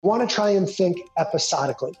want to try and think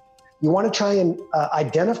episodically. You want to try and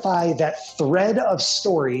identify that thread of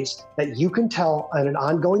stories that you can tell on an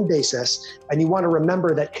ongoing basis, and you want to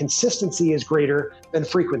remember that consistency is greater than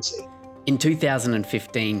frequency. In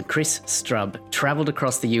 2015, Chris Strub travelled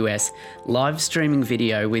across the US, live streaming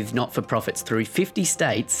video with not-for-profits through 50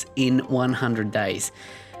 states in 100 days.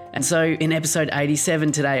 And so in episode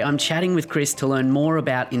 87 today, I'm chatting with Chris to learn more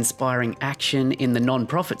about inspiring action in the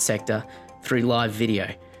non-profit sector through live video.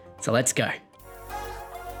 So let's go.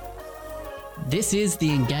 This is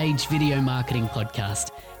the Engage Video Marketing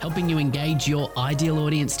Podcast, helping you engage your ideal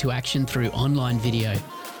audience to action through online video.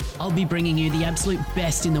 I'll be bringing you the absolute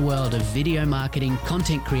best in the world of video marketing,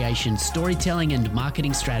 content creation, storytelling, and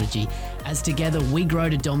marketing strategy, as together we grow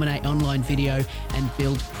to dominate online video and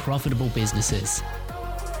build profitable businesses.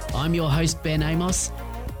 I'm your host, Ben Amos.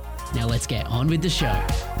 Now let's get on with the show.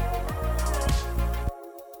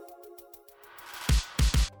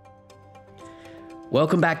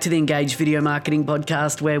 Welcome back to the Engage Video Marketing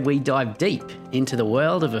Podcast, where we dive deep into the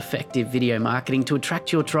world of effective video marketing to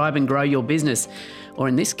attract your tribe and grow your business, or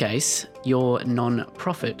in this case, your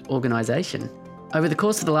non-profit organisation. Over the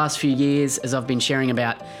course of the last few years, as I've been sharing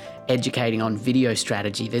about educating on video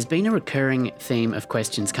strategy, there's been a recurring theme of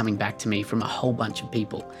questions coming back to me from a whole bunch of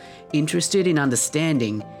people interested in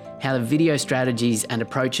understanding how the video strategies and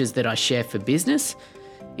approaches that I share for business,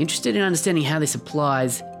 interested in understanding how this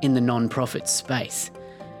applies in the non-profit space.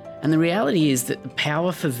 And the reality is that the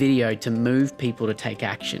power for video to move people to take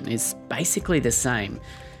action is basically the same.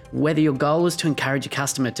 Whether your goal is to encourage a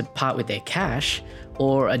customer to part with their cash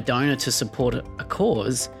or a donor to support a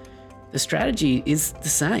cause, the strategy is the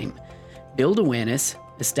same. Build awareness,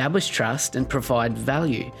 establish trust, and provide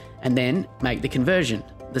value, and then make the conversion,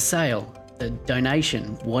 the sale, the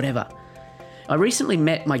donation, whatever. I recently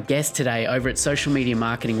met my guest today over at Social Media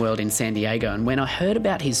Marketing World in San Diego, and when I heard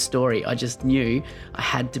about his story, I just knew I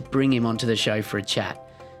had to bring him onto the show for a chat.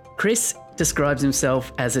 Chris describes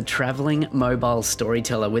himself as a travelling mobile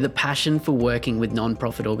storyteller with a passion for working with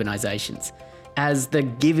non-profit organisations. As the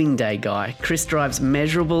Giving Day guy, Chris drives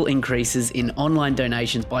measurable increases in online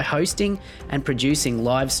donations by hosting and producing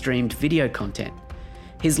live-streamed video content.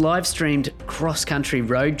 His live-streamed cross-country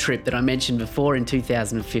road trip that I mentioned before in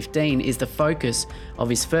 2015 is the focus of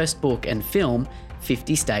his first book and film,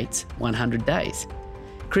 50 States, 100 Days.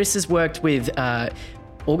 Chris has worked with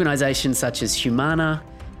organisations such as Humana,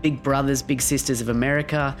 Big Brothers Big Sisters of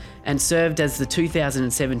America, and served as the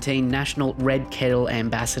 2017 National Red Kettle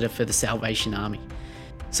Ambassador for the Salvation Army.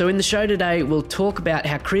 So in the show today, we'll talk about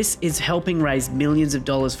how Chris is helping raise millions of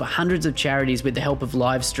dollars for hundreds of charities with the help of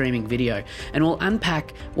live streaming video. And we'll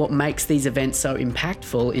unpack what makes these events so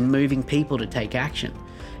impactful in moving people to take action,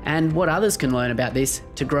 and what others can learn about this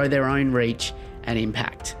to grow their own reach and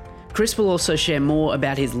impact. Chris will also share more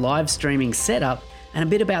about his live streaming setup and a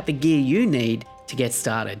bit about the gear you need to get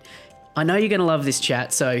started. I know you're going to love this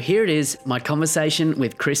chat, so here it is, my conversation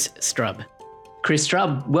with Chris Strub. Chris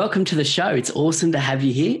Strub, welcome to the show. It's awesome to have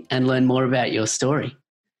you here and learn more about your story.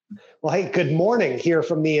 Well, hey, good morning here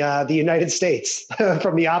from the United States,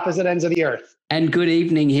 from the opposite ends of the earth. And good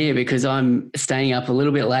evening here, because I'm staying up a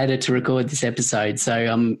little bit later to record this episode. So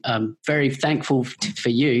I'm very thankful for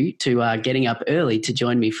you to getting up early to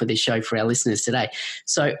join me for this show for our listeners today.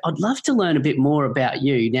 So I'd love to learn a bit more about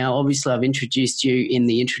you. Now, obviously, I've introduced you in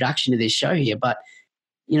the introduction to this show here, but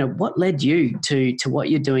what led you to what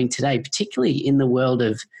you're doing today, particularly in the world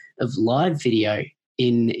of live video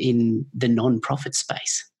in the non-profit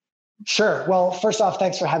space? Sure. Well, first off,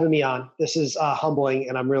 thanks for having me on. This is humbling,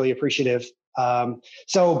 and I'm really appreciative.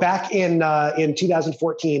 So back in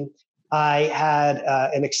 2014, I had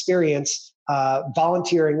an experience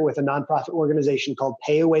volunteering with a nonprofit organization called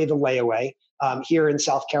Pay Away the Layaway here in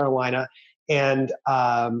South Carolina. And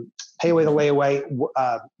Pay Away the Layaway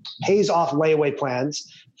pays off layaway plans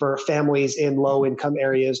for families in low-income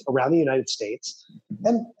areas around the United States,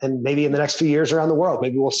 and maybe in the next few years around the world.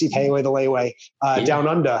 Maybe we'll see Pay Away the Layaway down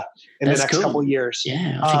under in the next couple of years.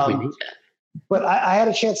 Yeah, I think we need that. But I had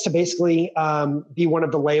a chance to basically be one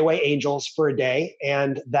of the layaway angels for a day,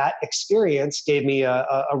 and that experience gave me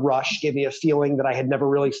a rush, gave me a feeling that I had never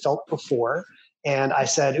really felt before. And I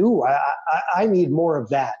said, ooh, I need more of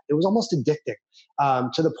that. It was almost addicting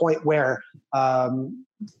to the point where, I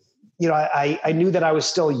knew that I was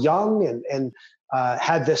still young and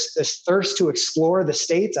had this thirst to explore the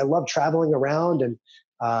States. I love traveling around, and,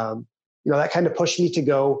 that kind of pushed me to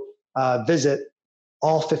go visit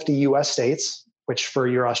all 50 US states, which for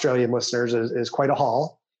your Australian listeners is quite a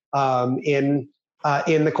haul, in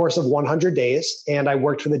the course of 100 days. And I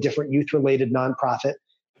worked with a different youth-related nonprofit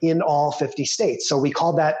in all 50 states. So we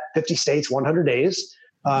called that 50 states, 100 days.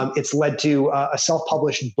 It's led to a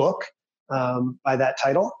self-published book by that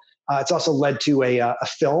title. It's also led to a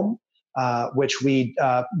film, which we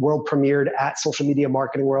world premiered at Social Media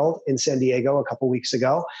Marketing World in San Diego a couple weeks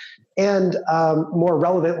ago. And more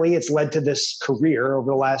relevantly, it's led to this career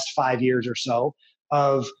over the last 5 years or so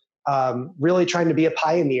of really trying to be a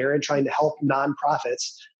pioneer and trying to help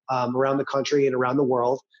nonprofits around the country and around the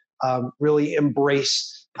world really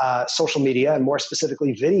embrace social media, and more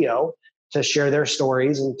specifically video, to share their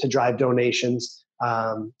stories and to drive donations,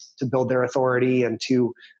 to build their authority, and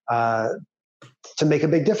to make a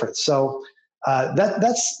big difference. So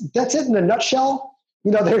that's it in a nutshell.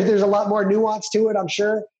 There's a lot more nuance to it, I'm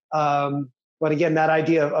sure. But again, that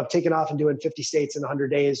idea of taking off and doing 50 states in 100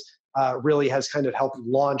 days really has kind of helped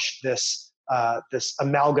launch this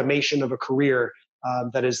amalgamation of a career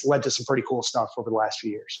that has led to some pretty cool stuff over the last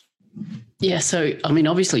few years. Yeah. So, I mean,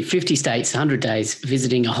 obviously 50 states, 100 days,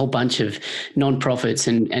 visiting a whole bunch of nonprofits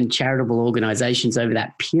and charitable organizations over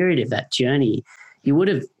that period of that journey, you would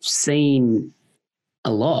have seen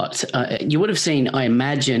a lot. You would have seen, I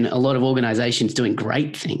imagine, a lot of organizations doing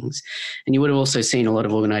great things. And you would have also seen a lot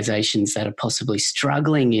of organizations that are possibly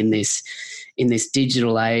struggling in this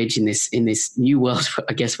digital age, in this new world,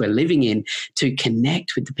 I guess, we're living in, to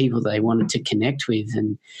connect with the people they wanted to connect with.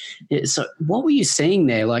 And so what were you seeing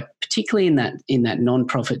there, like particularly in that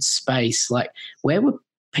nonprofit space? Like, where were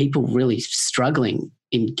people really struggling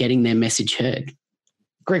in getting their message heard?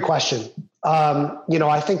 Great question.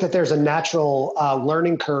 I think that there's a natural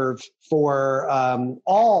learning curve for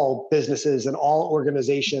all businesses and all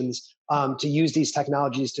organizations to use these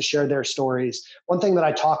technologies to share their stories. One thing that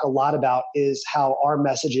I talk a lot about is how our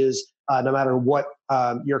messages, no matter what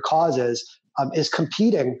your cause is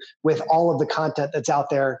competing with all of the content that's out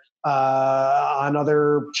there on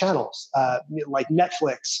other channels, like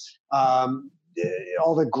Netflix,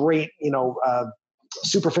 all the great,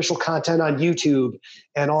 superficial content on YouTube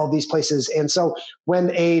and all these places. And so when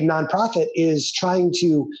a nonprofit is trying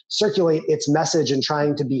to circulate its message and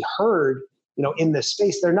trying to be heard, in this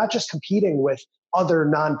space, they're not just competing with other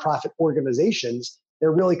nonprofit organizations.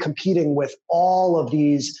 They're really competing with all of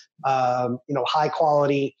these, high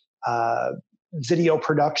quality video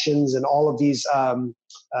productions and all of these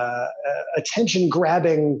attention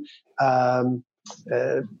grabbing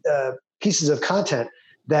pieces of content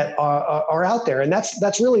that are out there. And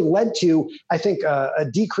that's really led to, I think, a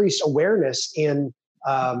decreased awareness in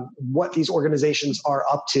what these organizations are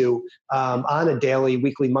up to on a daily,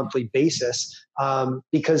 weekly, monthly basis,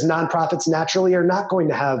 because nonprofits naturally are not going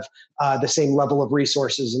to have the same level of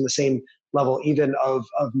resources and the same level even of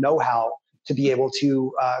know-how to be able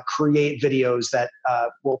to create videos that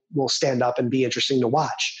will stand up and be interesting to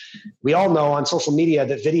watch. We all know on social media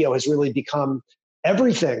that video has really become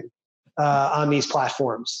everything on these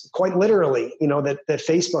platforms, quite literally, that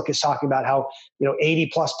Facebook is talking about how,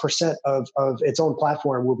 80+% of its own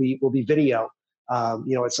platform will be video,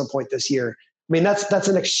 at some point this year. I mean, that's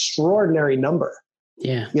an extraordinary number.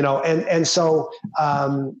 Yeah. And so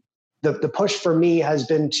the push for me has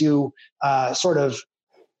been to sort of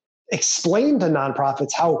explain to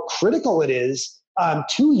nonprofits how critical it is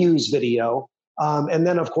to use video. And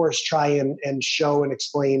then, of course, try and show and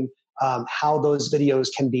explain how those videos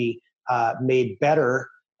can be made better,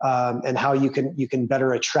 and how you can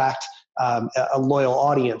better attract a loyal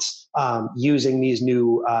audience using these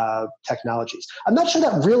new technologies. I'm not sure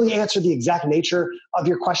that really answered the exact nature of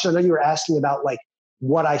your question. I know you were asking about like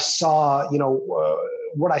what I saw,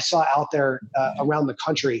 what I saw out there around the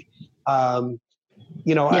country. I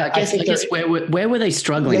guess where were they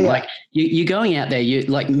struggling? Yeah. Like you're going out there,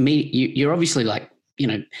 you're obviously like,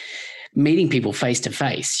 meeting people face to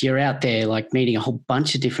face. You're out there like meeting a whole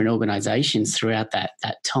bunch of different organizations throughout that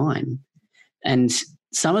time. And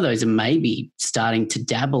some of those are maybe starting to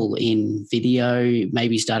dabble in video,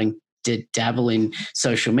 maybe starting to dabble in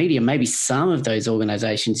social media. Maybe some of those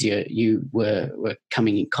organizations you were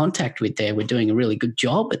coming in contact with there were doing a really good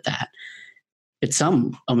job at that. But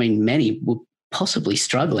many were possibly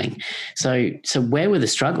struggling. So where were the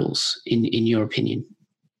struggles in your opinion?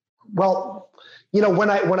 Well, when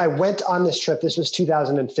I went on this trip, this was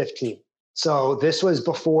 2015. So this was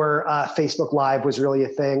before Facebook Live was really a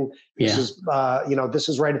thing. This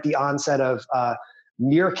was right at the onset of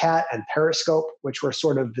Meerkat and Periscope, which were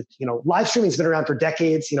sort of live streaming's been around for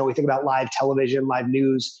decades. We think about live television, live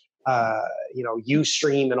news,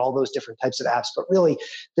 Ustream and all those different types of apps. But really,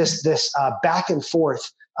 this back and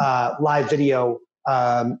forth live video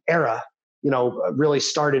era, really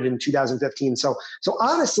started in 2015. So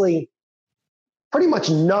honestly, pretty much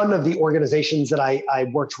none of the organizations that I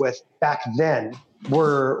worked with back then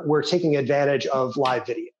were taking advantage of live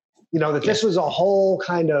video. that this was a whole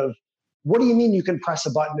kind of, what do you mean you can press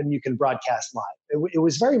a button and you can broadcast live? It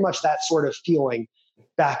was very much that sort of feeling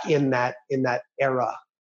back in that era.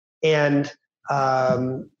 And,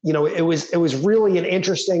 it was really an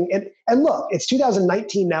interesting, and look, it's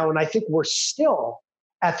 2019 now, and I think we're still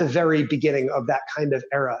at the very beginning of that kind of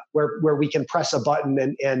era where we can press a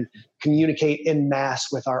button and communicate in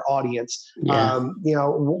mass with our audience. Yeah.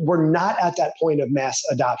 We're not at that point of mass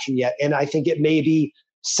adoption yet. And I think it may be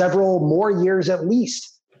several more years at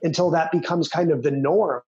least until that becomes kind of the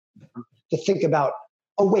norm, to think about,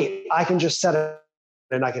 oh, wait, I can just set it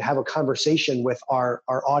and I can have a conversation with our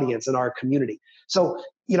audience and our community. So,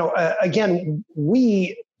 again,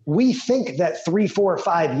 we think that 3, 4,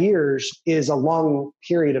 5 years is a long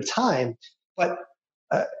period of time, but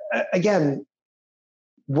again,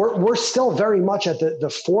 we're still very much at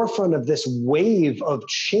the forefront of this wave of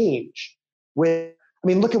change.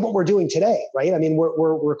 Look at what we're doing today, right?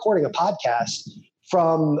 We're recording a podcast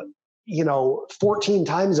from 14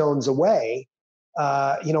 time zones away,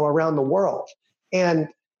 around the world. And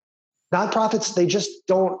nonprofits, they just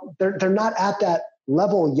they're not at that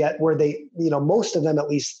level yet where they, most of them at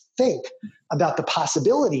least, think about the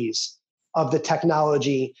possibilities of the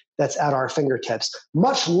technology that's at our fingertips,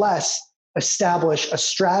 much less establish a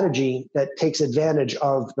strategy that takes advantage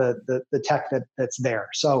of the tech that's there.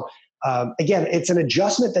 So again, it's an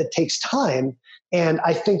adjustment that takes time. And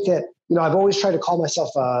I think that, I've always tried to call myself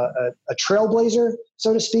a trailblazer,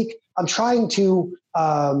 so to speak. I'm trying to,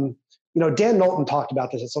 Dan Knowlton talked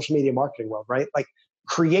about this in Social Media Marketing World, right? Like,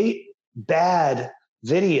 create bad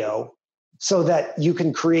video so that you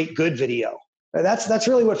can create good video. That's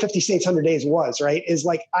really what 50 States, 100 Days was, right? Is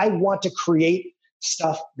like, I want to create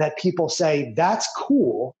stuff that people say, that's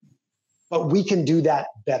cool, but we can do that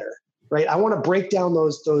better, right? I want to break down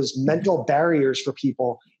those mental barriers for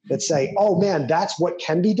people that say, oh man, that's what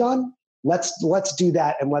can be done. Let's do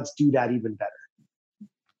that, and let's do that even better.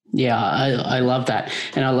 Yeah, I love that.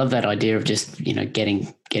 And I love that idea of just,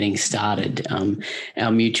 getting started.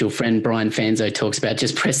 Our mutual friend, Brian Fanzo, talks about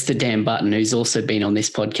just press the damn button, who's also been on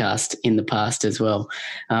this podcast in the past as well.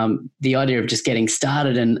 The idea of just getting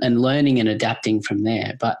started and learning and adapting from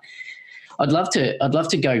there. But I'd love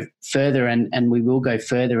to go further, and we will go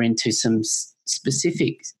further into some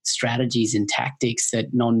specific strategies and tactics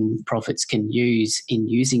that non-profits can use in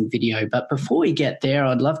using video. But before we get there,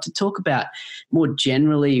 I'd love to talk about more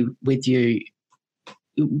generally with you,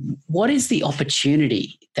 what is the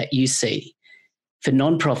opportunity that you see for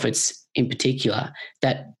non-profits in particular,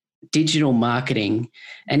 that digital marketing,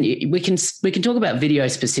 and we can talk about video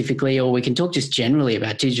specifically, or we can talk just generally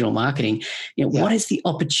about digital marketing. What is the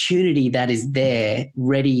opportunity that is there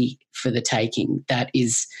ready for the taking that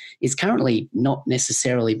is currently not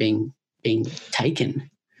necessarily being taken?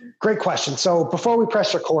 Great question. So before we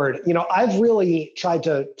press record, I've really tried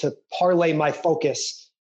to parlay my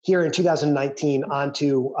focus here in 2019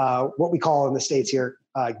 onto what we call in the States here,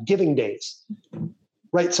 giving days.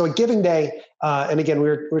 Right. So a giving day, and again, we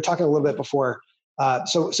were talking a little bit before.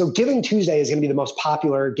 So Giving Tuesday is going to be the most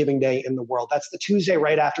popular giving day in the world. That's the Tuesday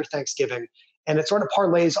right after Thanksgiving. And it sort of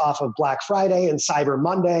parlays off of Black Friday and Cyber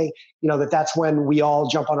Monday, that's when we all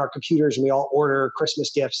jump on our computers and we all order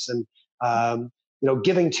Christmas gifts. And,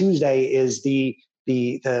 Giving Tuesday is the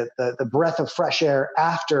breath of fresh air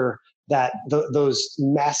after that, those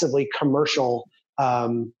massively commercial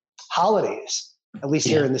holidays, at least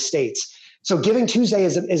here in the States. So Giving Tuesday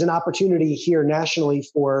is an opportunity here nationally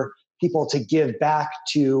for people to give back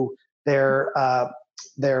to their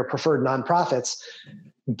preferred nonprofits.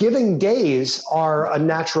 Giving days are a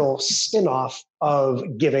natural spinoff of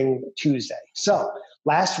Giving Tuesday. So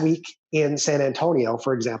last week in San Antonio,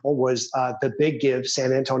 for example, was the Big Give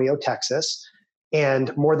San Antonio, Texas,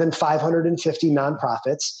 and more than 550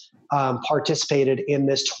 nonprofits participated in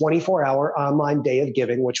this 24-hour online day of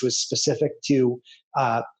giving, which was specific to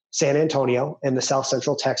San Antonio and the South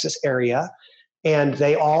Central Texas area. And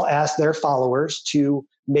they all asked their followers to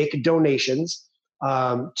make donations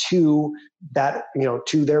to that,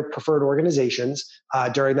 to their preferred organizations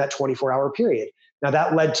during that 24-hour period. Now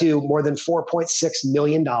that led to more than $4.6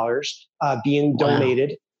 million being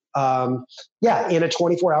donated. In a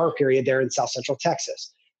 24-hour period there in South Central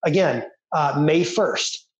Texas. Again, May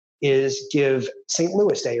 1st is Give St.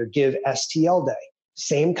 Louis Day or Give STL Day.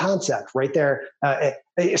 Same concept right there.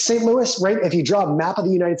 St. Louis, right? If you draw a map of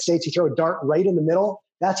the United States, you throw a dart right in the middle,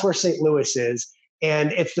 that's where St. Louis is.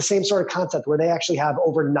 And it's the same sort of concept where they actually have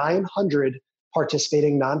over 900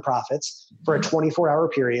 participating nonprofits for a 24-hour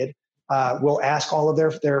period. Will ask all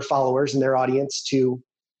of their followers and their audience to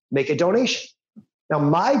make a donation. Now,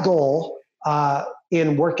 my goal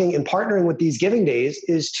in working and partnering with these giving days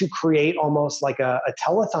is to create almost like a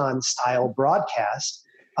telethon style broadcast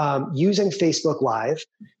using Facebook Live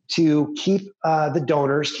to keep the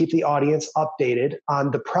donors, keep the audience updated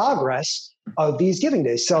on the progress of these giving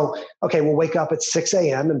days. So, okay, we'll wake up at 6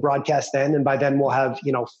 a.m. and broadcast then. And by then we'll have,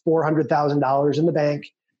 $400,000 in the bank.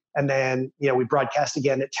 And then, we broadcast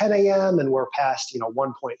again at 10 a.m. and we're past,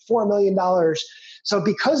 $1.4 million. So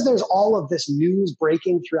because there's all of this news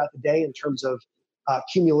breaking throughout the day in terms of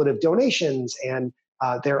cumulative donations, and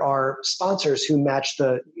there are sponsors who match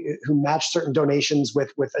certain donations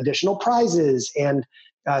with additional prizes, and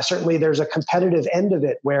certainly there's a competitive end of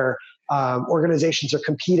it where organizations are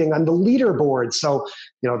competing on the leaderboard. So,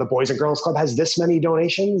 the Boys and Girls Club has this many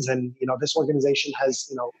donations, and this organization has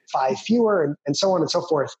 5 fewer, and so on and so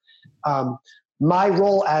forth. My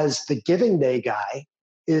role as the Giving Day guy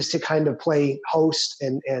is to kind of play host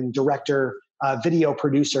and director, video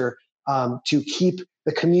producer, to keep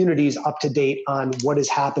the communities up to date on what is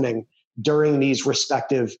happening during these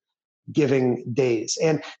respective giving days.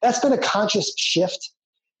 And that's been a conscious shift.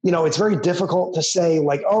 It's very difficult to say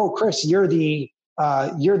like, oh, Chris, you're the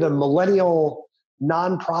millennial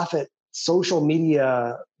nonprofit social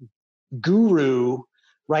media guru,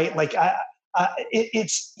 right? Like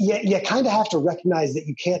you kind of have to recognize that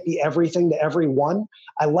you can't be everything to everyone.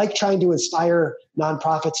 I like trying to inspire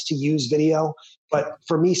nonprofits to use video, but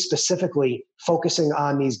for me specifically, focusing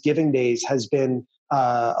on these giving days has been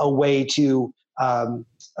a way to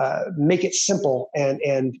make it simple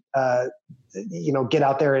and get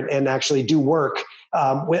out there and actually do work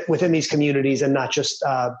within these communities, and not just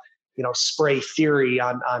spray theory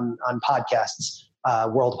on podcasts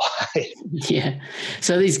worldwide. Yeah.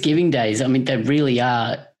 So these giving days, I mean, they really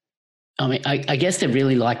are. I mean, I guess they're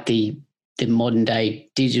really like the modern day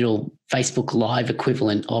digital Facebook Live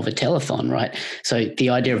equivalent of a telethon, right? So the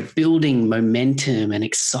idea of building momentum and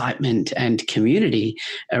excitement and community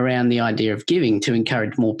around the idea of giving to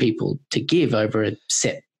encourage more people to give over a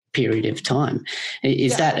set period of time.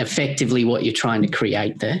 Is that effectively what you're trying to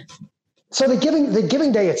create there? So the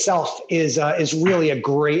giving day itself is really a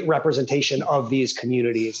great representation of these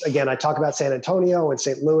communities. Again, I talk about San Antonio and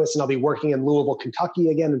St. Louis, and I'll be working in Louisville, Kentucky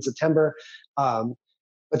again in September.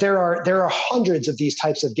 But there are hundreds of these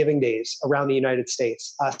types of giving days around the United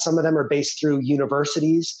States. Some of them are based through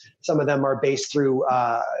universities. Some of them are based through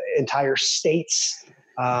entire states,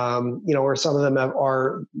 or some of them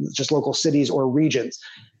are just local cities or regions.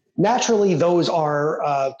 Naturally, those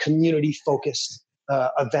are community-focused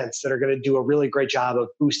events that are going to do a really great job of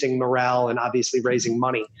boosting morale and obviously raising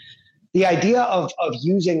money. The idea of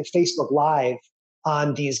using Facebook Live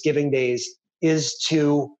on these giving days is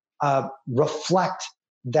to reflect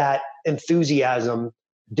that enthusiasm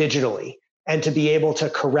digitally, and to be able to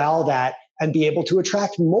corral that and be able to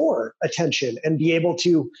attract more attention and be able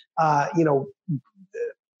to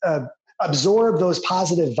absorb those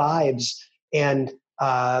positive vibes and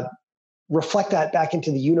reflect that back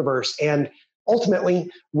into the universe, and ultimately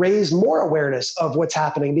raise more awareness of what's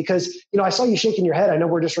happening. Because, I saw you shaking your head. I know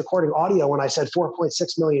we're just recording audio when I said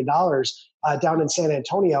 $4.6 million down in San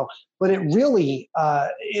Antonio, but it really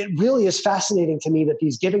is fascinating to me that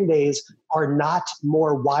these giving days are not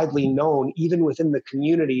more widely known, even within the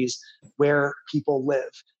communities where people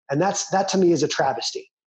live. And that to me is a travesty,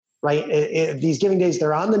 right? These giving days,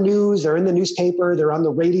 they're on the news, they're in the newspaper, they're on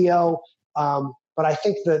the radio. But I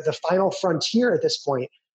think the final frontier at this point,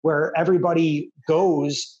 where everybody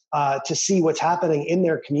goes to see what's happening in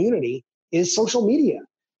their community, is social media.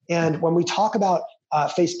 And when we talk about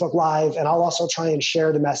Facebook Live, and I'll also try and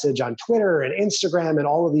share the message on Twitter and Instagram and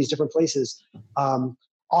all of these different places,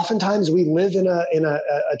 oftentimes we live in a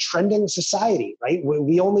trending society, right?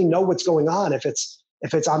 We only know what's going on if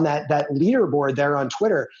it's on that leaderboard there on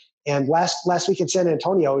Twitter. And last week in San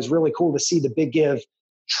Antonio, it was really cool to see the Big Give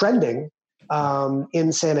trending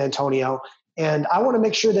in San Antonio. And I want to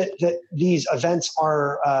make sure that these events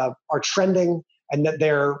are trending, and that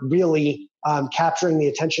they're really capturing the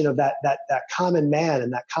attention of that common man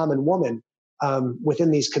and that common woman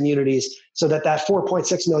within these communities, so that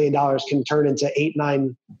 $4.6 million can turn into $8,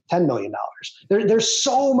 $9, $10 million. There's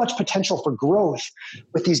so much potential for growth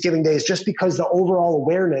with these giving days, just because the overall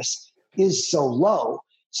awareness is so low.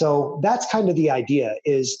 So that's kind of the idea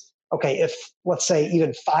is, okay, if let's say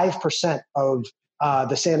even 5% of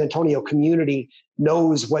the San Antonio community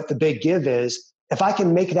knows what the Big Give is, if I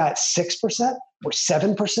can make that 6% or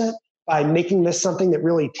 7% by making this something that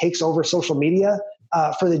really takes over social media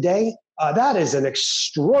for the day, that is an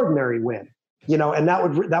extraordinary win. And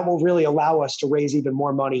that will really allow us to raise even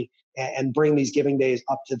more money and bring these giving days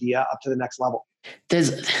up to the next level.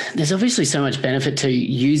 There's obviously so much benefit to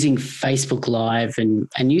using Facebook Live and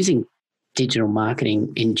using digital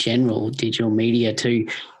marketing in general, digital media, to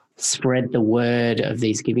spread the word of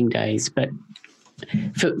these giving days. But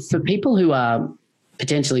for people who are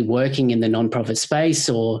potentially working in the nonprofit space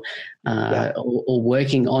or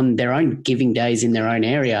working on their own giving days in their own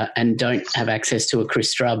area and don't have access to a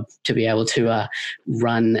Chris Strub to be able to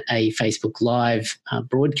run a Facebook Live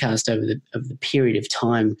broadcast over the period of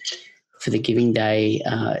time for the giving day,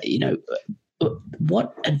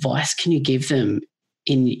 what advice can you give them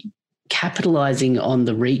in capitalizing on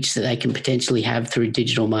the reach that they can potentially have through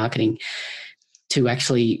digital marketing to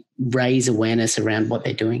actually raise awareness around what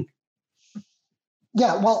they're doing?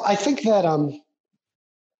 Yeah, well, I think that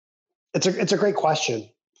it's a great question.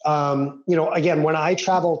 Again, when I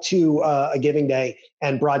travel to a giving day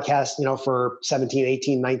and broadcast, for 17,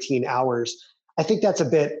 18, 19 hours, I think that's a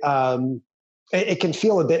bit, it can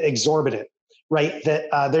feel a bit exorbitant, right?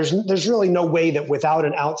 That there's really no way that without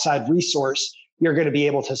an outside resource, you're going to be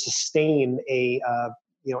able to sustain any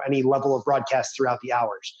level of broadcast throughout the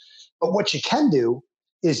hours. But what you can do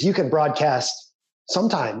is you can broadcast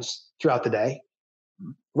sometimes throughout the day,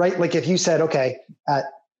 right? Like if you said, okay, at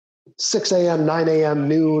 6 a.m., 9 a.m.,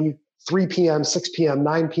 noon, 3 p.m., 6 p.m.,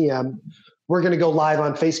 9 p.m., we're going to go live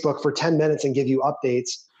on Facebook for 10 minutes and give you updates.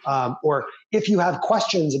 Or if you have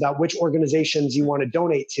questions about which organizations you want to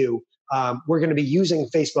donate to, we're going to be using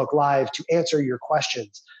Facebook Live to answer your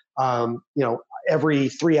questions, every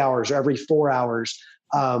 3 hours or every 4 hours.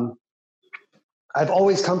 I've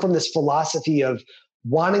always come from this philosophy of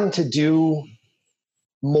wanting to do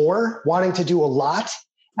more, wanting to do a lot,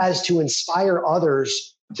 as to inspire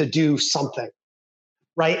others to do something,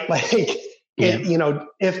 right? Like,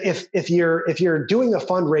 if you're doing a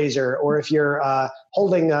fundraiser, or if you're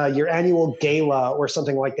holding your annual gala or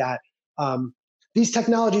something like that, these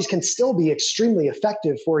technologies can still be extremely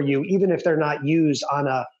effective for you, even if they're not used on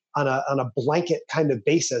a blanket kind of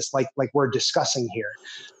basis, like we're discussing here,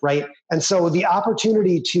 right? And so the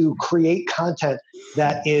opportunity to create content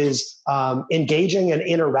that is engaging and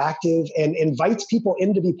interactive and invites people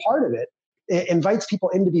in to be part of it, invites people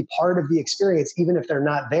in to be part of the experience, even if they're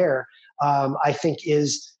not there, I think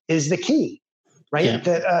is the key, right? Yeah.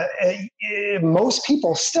 That most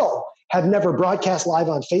people still have never broadcast live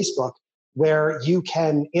on Facebook, where you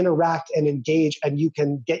can interact and engage, and you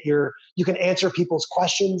can answer people's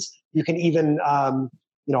questions. You can even,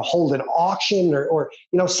 hold an auction or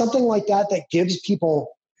something like that gives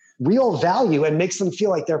people real value and makes them feel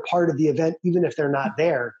like they're part of the event, even if they're not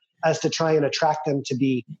there, as to try and attract them to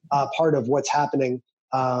be part of what's happening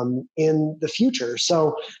in the future.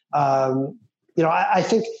 So, I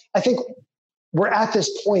think we're at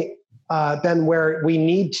this point, Ben, where we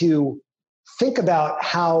need to think about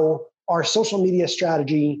how our social media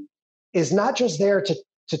strategy is not just there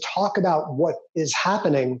to talk about what is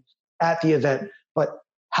happening at the event, but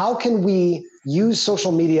how can we use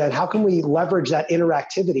social media and how can we leverage that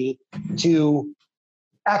interactivity to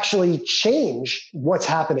actually change what's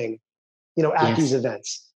happening, at these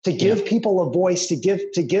events, to give people a voice,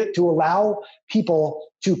 to allow people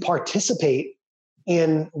to participate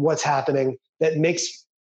in what's happening, that makes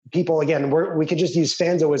people, again, we could just use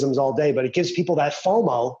fanzoisms all day, but it gives people that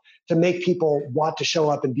FOMO to make people want to show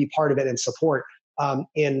up and be part of it and support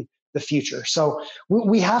in the future. So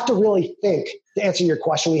we have to really think, to answer your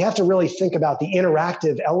question, we have to really think about the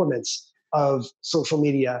interactive elements of social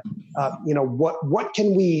media. What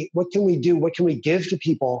can we do? What can we give to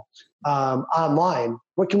people online?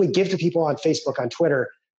 What can we give to people on Facebook, on Twitter,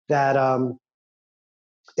 that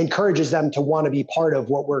encourages them to want to be part of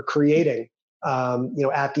what we're creating,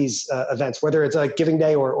 at these events, whether it's a giving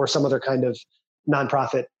day or some other kind of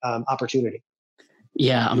nonprofit opportunity.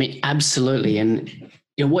 Yeah, I mean, absolutely. And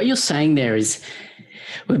what you're saying there is,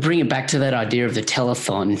 we bring it back to that idea of the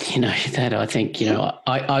telethon, that I think,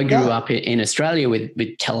 I grew up in Australia with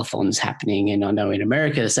telethons happening, and I know in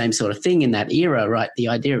America, the same sort of thing in that era, right? The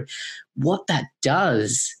idea of what that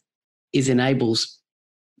does is enables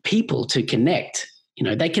people to connect.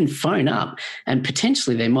 They can phone up and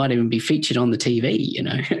potentially they might even be featured on the TV,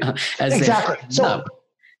 as exactly. So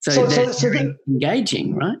they're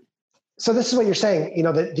engaging, right? So this is what you're saying,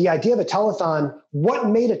 the idea of a telethon, what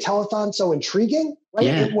made a telethon so intriguing, right?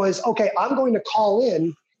 Yeah. It was, okay, I'm going to call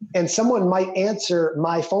in and someone might answer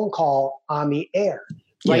my phone call on the air,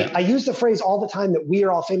 right? Yeah. I use the phrase all the time that we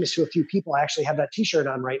are all famous to a few people. I actually have that t-shirt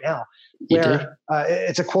on right now, where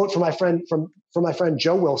it's a quote from my friend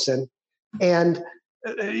Joe Wilson. And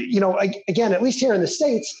again, at least here in the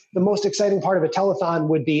States, the most exciting part of a telethon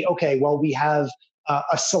would be, okay, well, we have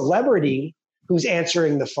a celebrity who's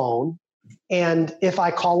answering the phone. And if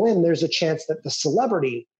I call in, there's a chance that the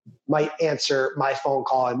celebrity might answer my phone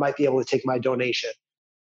call and might be able to take my donation.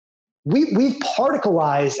 We've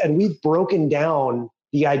particularized and we've broken down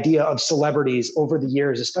the idea of celebrities over the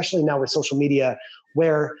years, especially now with social media,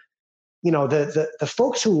 where the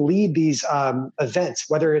folks who lead these events,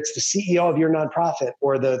 whether it's the CEO of your nonprofit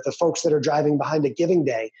or the folks that are driving behind a giving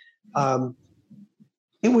day,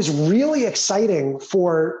 it was really exciting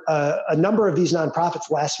for a number of these nonprofits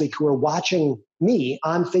last week who were watching me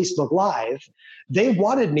on Facebook Live. They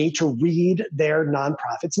wanted me to read their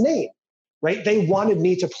nonprofit's name, right? They wanted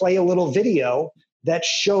me to play a little video that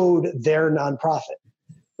showed their nonprofit,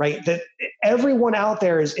 right? That everyone out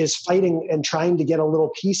there is fighting and trying to get a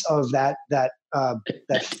little piece of that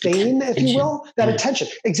fame, if you will, that attention.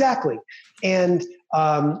 Exactly. And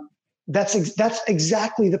that's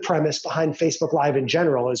exactly the premise behind Facebook Live in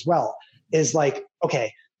general as well, is like,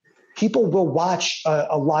 okay, people will watch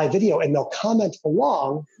a live video and they'll comment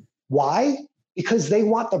along. Why? Because they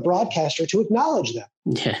want the broadcaster to acknowledge them.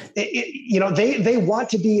 Yeah. They want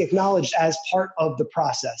to be acknowledged as part of the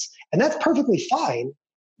process, and that's perfectly fine.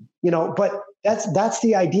 But that's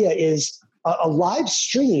the idea, is a live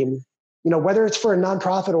stream, whether it's for a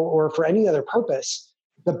nonprofit or for any other purpose,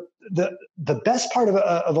 the best part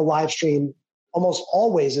of a live stream almost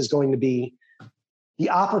always is going to be the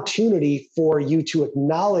opportunity for you to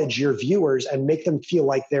acknowledge your viewers and make them feel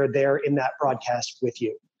like they're there in that broadcast with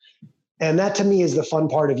you. And that, to me, is the fun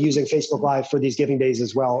part of using Facebook Live for these giving days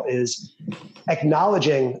as well, is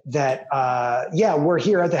acknowledging that, we're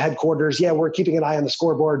here at the headquarters. Yeah, we're keeping an eye on the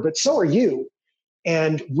scoreboard, but so are you.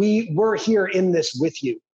 And we're here in this with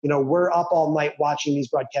you. We're up all night watching these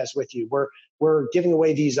broadcasts with you. We're giving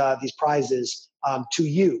away these prizes to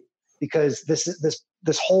you, because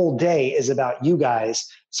this whole day is about you guys.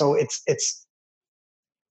 So it's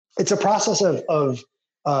a process of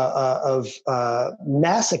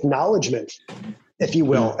mass acknowledgement, if you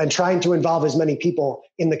will, and trying to involve as many people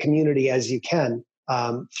in the community as you can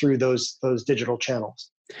through those digital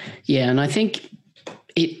channels. Yeah, and I think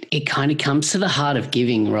it kind of comes to the heart of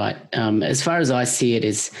giving, right? As far as I see it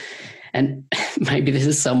is, and maybe this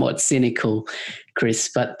is somewhat cynical,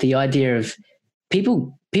 Chris, but the idea of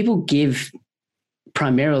people give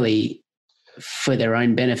primarily for their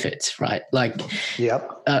own benefits, right? Like,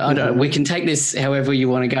 yep. I don't. We can take this however you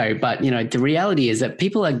want to go, but the reality is that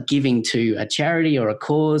people are giving to a charity or a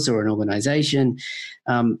cause or an organization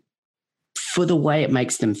for the way it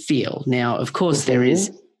makes them feel. Now, of course, there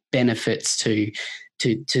is benefits to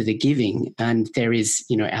the giving, and there is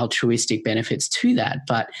altruistic benefits to that,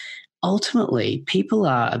 but ultimately, people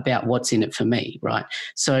are about what's in it for me, right?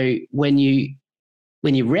 So when you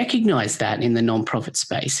recognize that in the nonprofit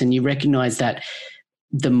space, and you recognize that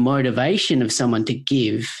the motivation of someone to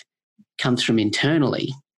give comes from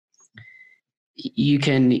internally, you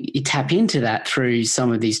tap into that through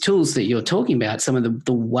some of these tools that you're talking about, some of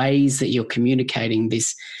the ways that you're communicating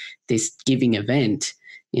this giving event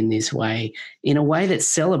in this way, in a way that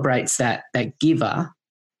celebrates that giver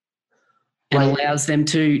and allows them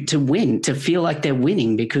to win, to feel like they're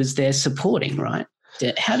winning because they're supporting, right?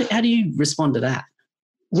 How do you respond to that?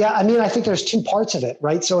 Yeah, I mean, I think there's two parts of it,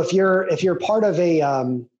 right? So if you're part of a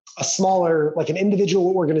smaller, like an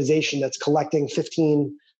individual organization that's collecting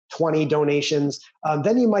 15, 20 donations,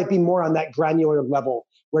 then you might be more on that granular level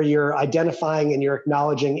where you're identifying and you're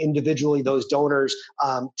acknowledging individually those donors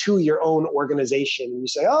to your own organization. And you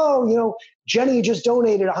say, oh, Jenny just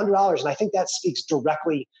donated $100. And I think that speaks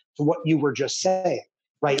directly to what you were just saying,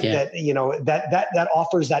 right? Yeah. That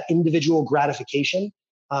offers that individual gratification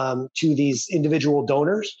to these individual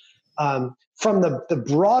donors. From the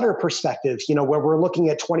broader perspective, where we're looking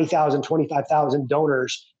at 20,000, 25,000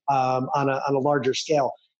 donors on a larger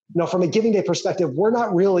scale, from a Giving Day perspective, we're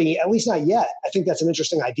not really, at least not yet. I think that's an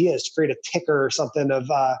interesting idea, is to create a ticker or something of,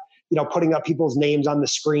 putting up people's names on the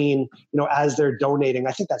screen, as they're donating.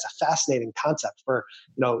 I think that's a fascinating concept for,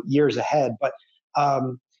 years ahead. But,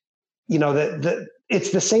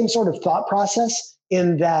 it's the same sort of thought process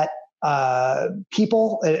in that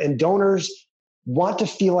people and donors want to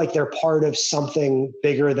feel like they're part of something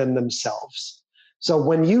bigger than themselves. So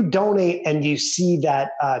when you donate and you see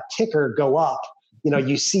that ticker go up,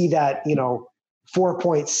 you see that,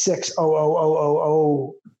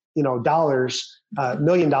 $4.60000, dollars, $1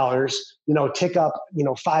 million, tick up,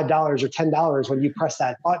 $5 or $10 when you press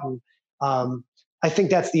that button. I think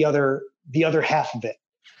that's the other half of it,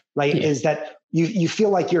 right? Yeah. Is that you feel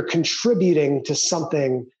like you're contributing to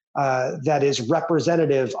something that is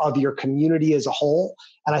representative of your community as a whole.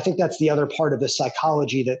 And I think that's the other part of the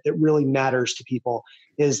psychology that really matters to people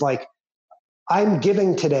is like, I'm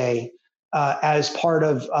giving today as part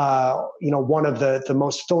of one of the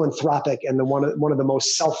most philanthropic and one of the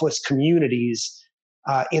most selfless communities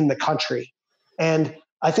in the country. And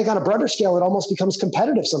I think on a broader scale, it almost becomes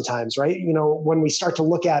competitive sometimes, right? When we start to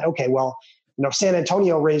look at, okay, well, San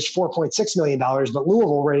Antonio raised $4.6 million, but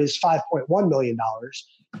Louisville raised $5.1 million.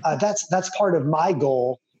 That's part of my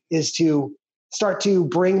goal, is to start to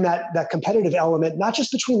bring that competitive element, not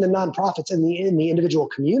just between the nonprofits and the individual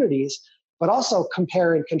communities, but also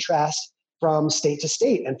compare and contrast from state to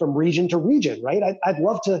state and from region to region, right? I'd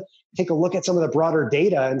love to take a look at some of the broader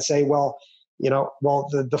data and say, well,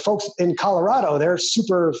 the folks in Colorado, they're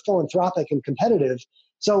super philanthropic and competitive.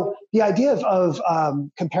 So the idea of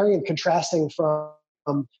comparing and contrasting from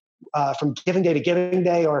giving day to giving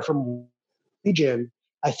day or from region,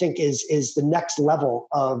 I think is the next level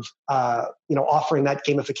of offering that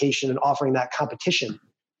gamification and offering that competition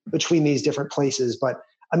between these different places. But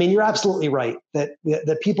I mean, you're absolutely right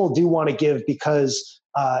that people do want to give because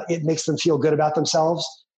it makes them feel good about themselves.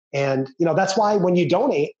 And that's why when you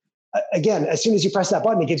donate, again, as soon as you press that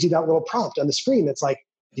button, it gives you that little prompt on the screen. It's like,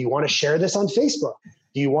 do you want to share this on Facebook?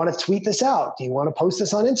 Do you want to tweet this out? Do you want to post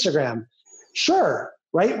this on Instagram? Sure,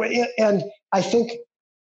 right? And I think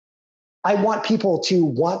I want people to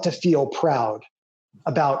want to feel proud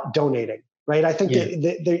about donating, right? I think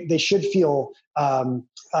they should feel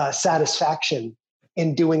satisfaction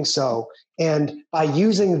in doing so. And by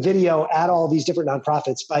using video at all these different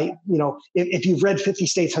nonprofits, if you've read 50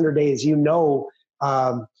 States, 100 Days,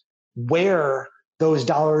 where those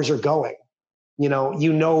dollars are going.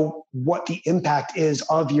 What the impact is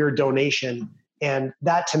of your donation. And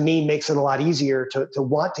that to me makes it a lot easier to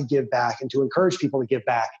want to give back and to encourage people to give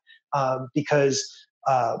back. Because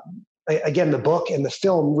again, the book and the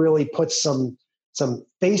film really puts some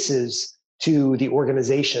faces to the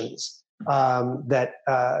organizations that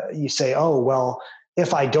you say, oh, well,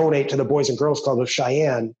 if I donate to the Boys and Girls Club of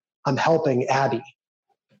Cheyenne, I'm helping Abby.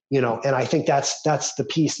 And I think that's the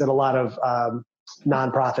piece that a lot of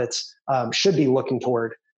nonprofits should be looking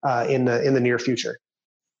toward in the near future.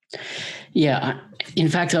 Yeah, in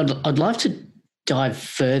fact, I'd love to dive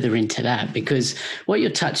further into that, because what you're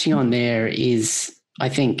touching on there is, I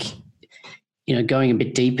think, going a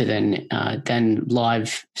bit deeper than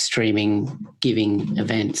live streaming giving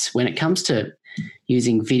events. When it comes to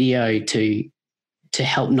using video to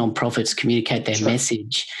help nonprofits communicate their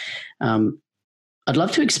message, I'd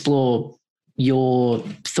love to explore your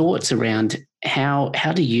thoughts around how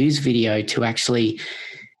to use video to actually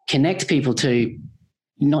connect people to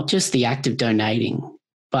not just the act of donating,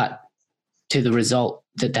 but to the result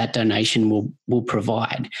that donation will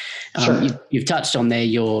provide. Sure. You've touched on there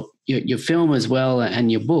your film as well,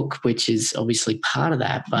 and your book, which is obviously part of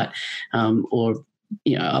that, but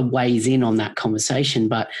weighs in on that conversation.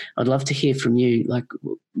 But I'd love to hear from you. Like,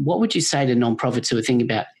 what would you say to nonprofits who are thinking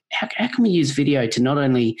about how can we use video to not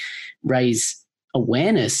only raise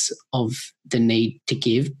awareness of the need to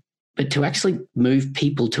give, but to actually move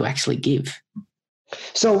people to actually give?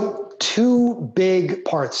 So two big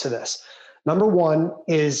parts to this. Number one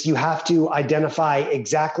is you have to identify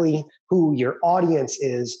exactly who your audience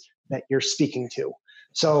is that you're speaking to.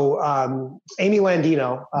 So Amy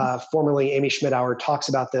Landino, formerly Amy Schmidhauer, talks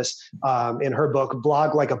about this in her book,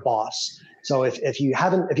 Blog Like a Boss. So if you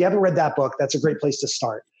haven't read that book, that's a great place to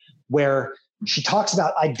start, where she talks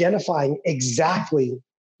about identifying exactly,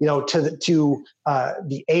 to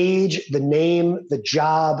the age, the name, the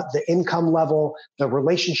job, the income level, the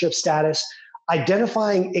relationship status,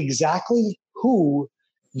 identifying exactly who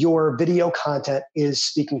your video content is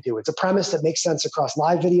speaking to. It's a premise that makes sense across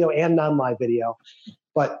live video and non-live video.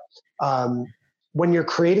 But when you're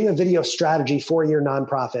creating a video strategy for your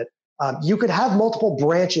nonprofit, you could have multiple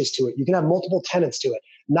branches to it. You can have multiple tenets to it.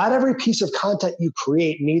 Not every piece of content you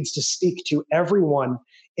create needs to speak to everyone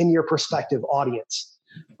in your prospective audience,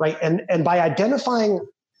 right? And by identifying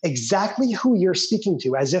exactly who you're speaking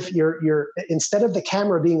to, as if you're instead of the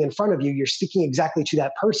camera being in front of you, you're speaking exactly to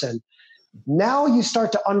that person. Now you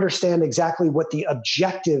start to understand exactly what the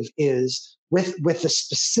objective is with the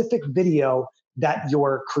specific video that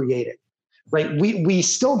you're creating, right? We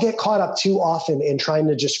still get caught up too often in trying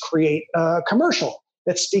to just create a commercial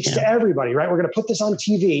that speaks to everybody, right? We're going to put this on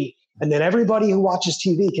TV and then everybody who watches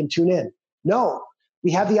TV can tune in. No, we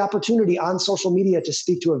have the opportunity on social media to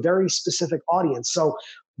speak to a very specific audience. So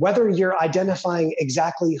whether you're identifying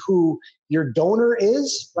exactly who your donor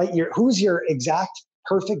is, right? Who's your exact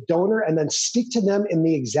perfect donor, and then speak to them in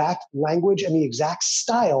the exact language and the exact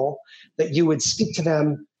style that you would speak to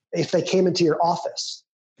them if they came into your office,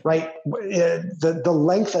 right? The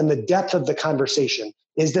length and the depth of the conversation.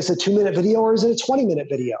 Is this a 2-minute video or is it a 20-minute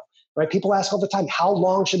video? Right? People ask all the time, how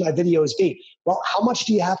long should my videos be? Well, how much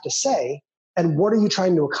do you have to say? And what are you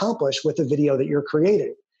trying to accomplish with the video that you're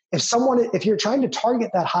creating? If you're trying to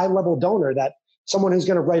target that high level donor, that someone who's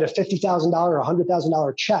going to write a $50,000 or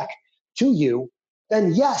 $100,000 check to you,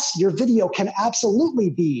 then yes, your video can absolutely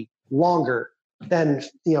be longer than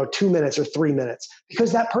 2 minutes or 3 minutes,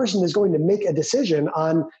 because that person is going to make a decision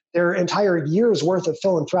on their entire year's worth of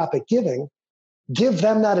philanthropic giving. Give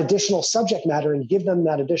them that additional subject matter and give them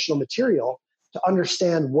that additional material to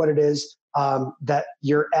understand what it is that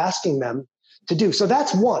you're asking them to do. So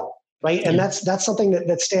that's one, right? And that's something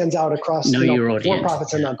that stands out across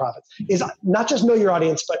for-profits and nonprofits, is not just know your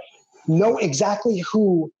audience, but know exactly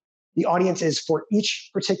who the audience is for each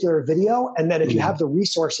particular video. And then if you have the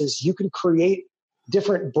resources, you can create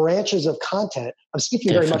different branches of content. I'm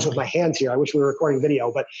speaking very much with my hands here. I wish we were recording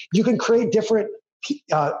video, but you can create different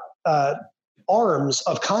arms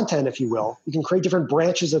of content, if you will. You can create different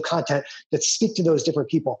branches of content that speak to those different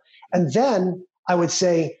people. And then I would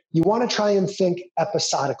say you want to try and think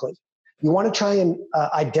episodically. You want to try and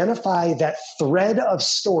identify that thread of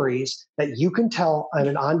stories that you can tell on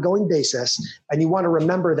an ongoing basis. And you want to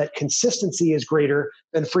remember that consistency is greater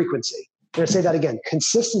than frequency. I'm going to say that again.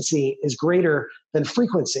 Consistency is greater than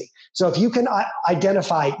frequency. So if you can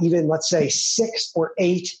identify even, let's say, 6 or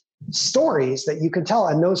 8 stories that you can tell,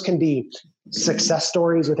 and those can be success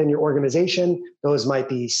stories within your organization. Those might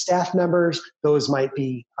be staff members. Those might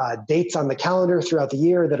be dates on the calendar throughout the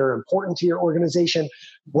year that are important to your organization.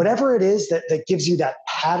 Whatever it is that gives you that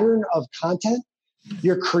pattern of content,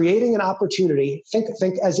 you're creating an opportunity. Think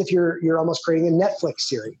as if you're almost creating a Netflix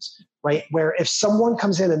series, right? Where if someone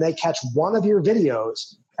comes in and they catch one of your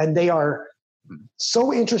videos and they are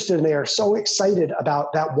so interested and they are so excited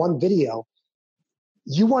about that one video,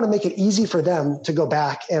 you want to make it easy for them to go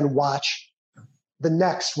back and watch the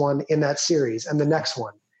next one in that series and the next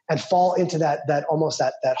one, and fall into that almost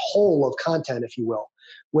that hole of content, if you will,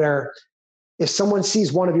 where if someone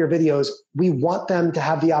sees one of your videos, we want them to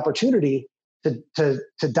have the opportunity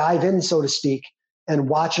to dive in, so to speak, and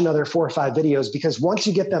watch another 4 or 5 videos. Because once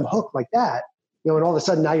you get them hooked like that, and all of a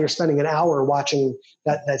sudden now you're spending an hour watching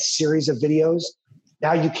that series of videos.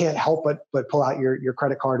 Now you can't help but pull out your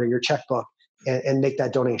credit card or your checkbook and make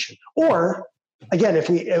that donation. Or again,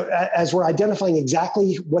 as we're identifying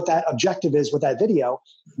exactly what that objective is with that video,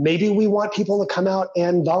 maybe we want people to come out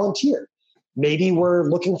and volunteer. Maybe we're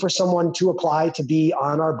looking for someone to apply to be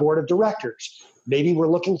on our board of directors. Maybe we're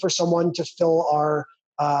looking for someone to fill our,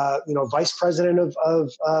 vice president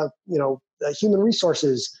of the human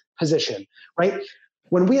resources position, right?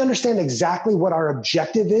 When we understand exactly what our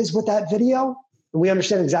objective is with that video, and we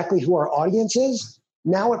understand exactly who our audience is,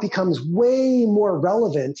 now it becomes way more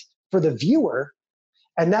relevant for the viewer.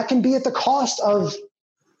 And that can be at the cost of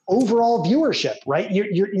overall viewership, right?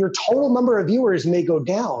 Your total number of viewers may go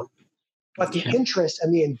down, but the interest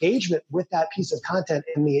and the engagement with that piece of content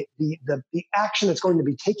and the action that's going to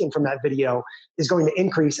be taken from that video is going to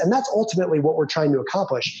increase. And that's ultimately what we're trying to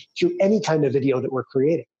accomplish through any kind of video that we're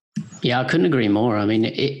creating. Yeah, I couldn't agree more. I mean,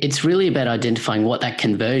 it's really about identifying what that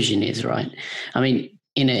conversion is, right? I mean,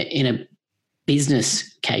 in a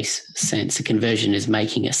business case sense, a conversion is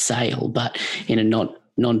making a sale, but in a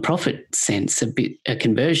non-profit sense, a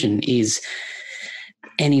conversion is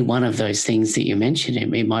any one of those things that you mentioned.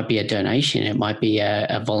 It might be a donation, it might be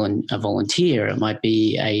a volunteer, it might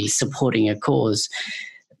be a supporting a cause,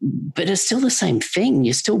 but it's still the same thing.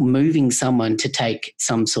 You're still moving someone to take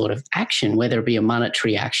some sort of action, whether it be a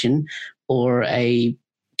monetary action or a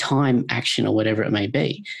time action or whatever it may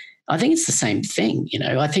be. I think it's the same thing.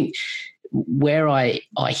 I think where I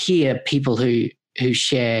hear people who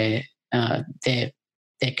share their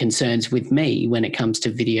concerns with me when it comes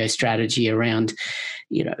to video strategy around,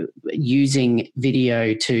 using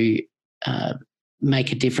video to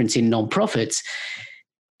make a difference in nonprofits,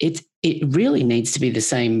 it really needs to be the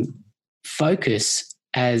same focus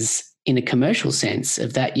as in a commercial sense,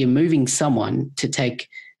 of that you're moving someone to take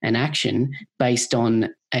an action based on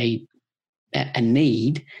a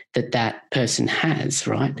need that person has,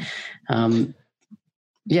 right?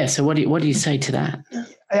 So what do you say to that?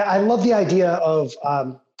 I love the idea of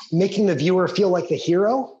making the viewer feel like the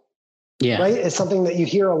hero. Yeah. Right. It's something that you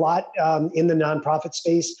hear a lot in the nonprofit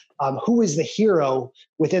space. Who is the hero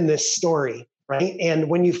within this story? Right. And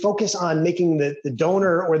when you focus on making the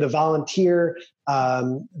donor or the volunteer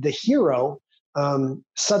the hero,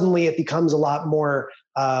 suddenly it becomes a lot more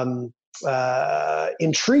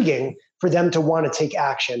intriguing for them to want to take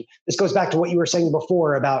action. This goes back to what you were saying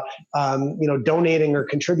before about, donating or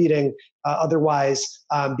contributing otherwise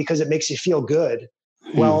because it makes you feel good.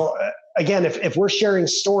 Well, again, if we're sharing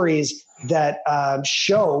stories that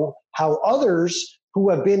show how others who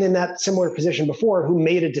have been in that similar position before, who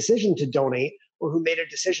made a decision to donate or who made a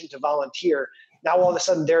decision to volunteer, now all of a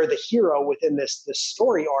sudden they're the hero within this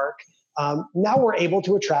story arc. Now we're able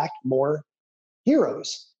to attract more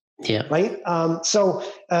heroes. Yeah. Right. So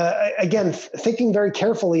again, thinking very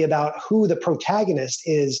carefully about who the protagonist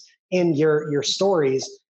is in your stories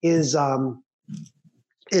is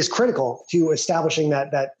critical to establishing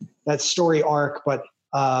that story arc. But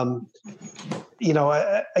again,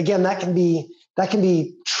 that can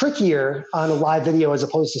be trickier on a live video as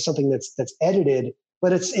opposed to something that's edited,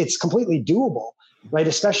 but it's completely doable, right?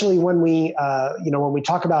 Especially when we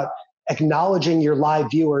talk about acknowledging your live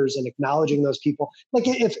viewers and acknowledging those people. Like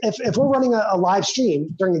if we're running a live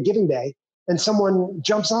stream during a giving day and someone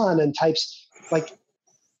jumps on and types like,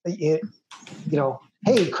 hey,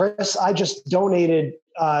 Chris, I just donated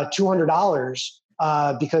 $200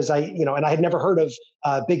 because and I had never heard of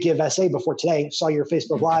Big Give SA before today, saw your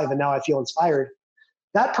Facebook Live, and now I feel inspired.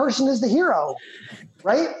 That person is the hero,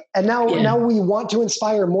 right? And now we want to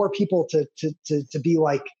inspire more people to be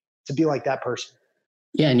like that person.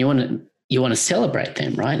 Yeah, and you want to celebrate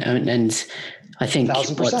them, right? And I think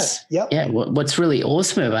 1,000%. What's really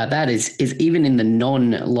awesome about that is even in the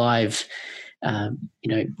non-live,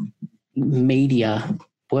 media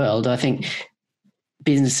world, I think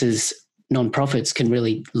businesses, nonprofits can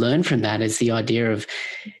really learn from that, as the idea of,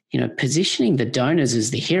 positioning the donors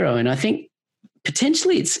as the hero. And I think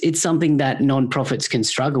potentially it's something that nonprofits can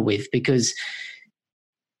struggle with because,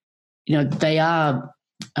 they are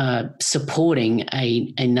supporting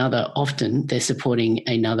often they're supporting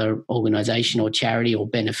another organization or charity or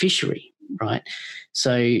beneficiary, right?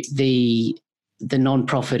 So the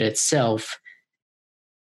nonprofit itself,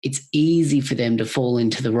 it's easy for them to fall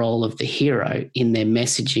into the role of the hero in their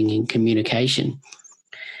messaging and communication.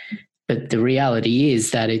 But the reality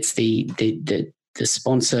is that it's the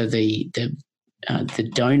sponsor, the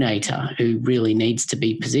donator who really needs to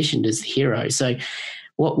be positioned as the hero. So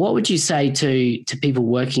what would you say to people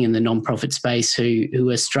working in the nonprofit space who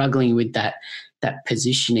are struggling with that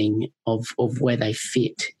positioning of where they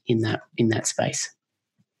fit in that space?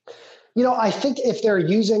 I think if they're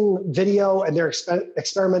using video and they're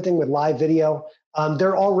experimenting with live video,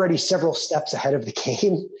 they're already several steps ahead of the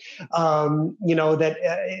game.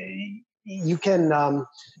 You can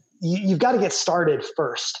you've got to get started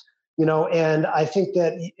first. And I think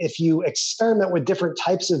that if you experiment with different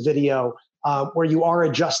types of video, where you are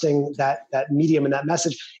adjusting that medium and that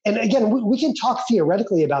message. And again, we can talk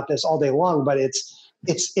theoretically about this all day long, but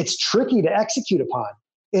it's tricky to execute upon.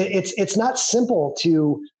 It's not simple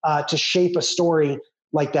to shape a story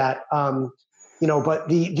like that. But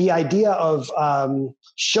the idea of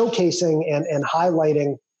showcasing and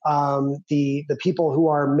highlighting the people who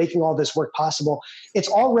are making all this work possible, it's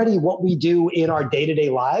already what we do in our day-to-day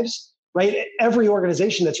lives, right? Every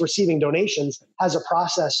organization that's receiving donations has a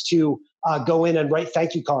process to go in and write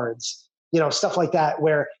thank you cards, stuff like that,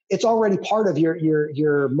 where it's already part of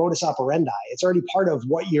your modus operandi. It's already part of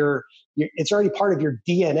it's already part of your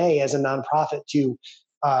DNA as a nonprofit to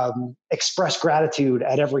express gratitude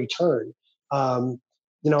at every turn.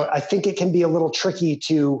 I think it can be a little tricky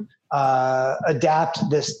to adapt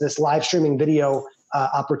this live streaming video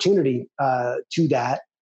opportunity to that.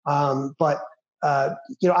 But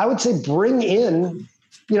I would say bring in,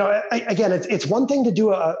 again, it's one thing to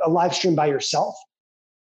do a live stream by yourself.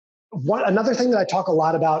 Another thing that I talk a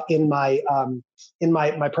lot about in my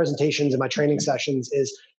presentations and my training sessions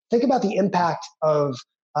is think about the impact of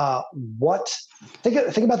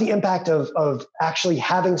think about the impact of actually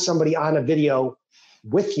having somebody on a video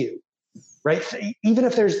with you, right? Even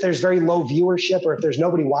if there's very low viewership or if there's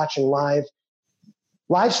nobody watching live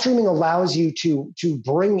streaming allows you to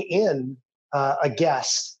bring in a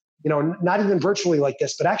guest, not even virtually like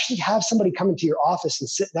this, but actually have somebody come into your office and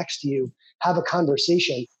sit next to you, have a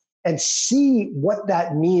conversation, and see what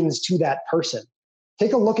that means to that person.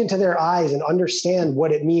 Take a look into their eyes and understand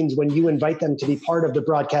what it means when you invite them to be part of the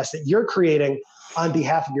broadcast that you're creating on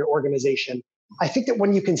behalf of your organization. I think that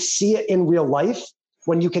when you can see it in real life,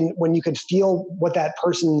 when you can feel what that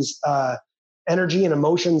person's energy and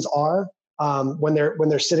emotions are when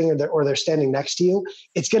they're sitting or they're standing next to you,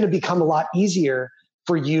 it's going to become a lot easier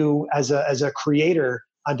for you as a creator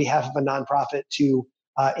on behalf of a nonprofit to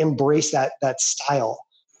embrace that style,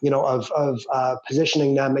 of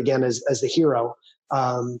positioning them again as the hero,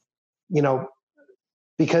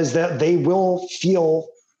 because they will feel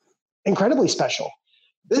incredibly special.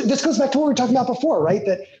 This goes back to what we were talking about before, right?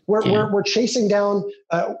 That we're chasing down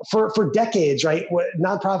for decades, right?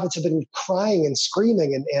 Nonprofits have been crying and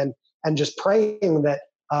screaming and just praying that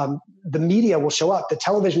the media will show up, the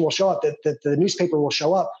television will show up, that the newspaper will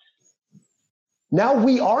show up. Now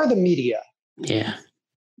we are the media. Yeah.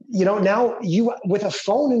 Now you, with a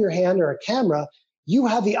phone in your hand or a camera, you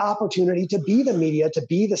have the opportunity to be the media, to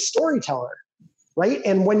be the storyteller, right?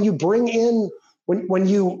 And when you bring in, when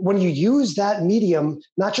you use that medium,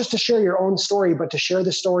 not just to share your own story, but to share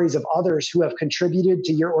the stories of others who have contributed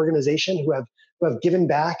to your organization, who have given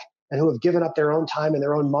back and who have given up their own time and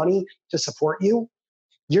their own money to support you,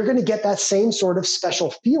 you're going to get that same sort of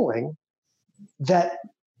special feeling that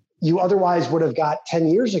you otherwise would have got 10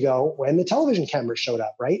 years ago when the television cameras showed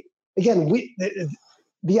up, right? Again,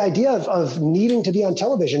 the idea of needing to be on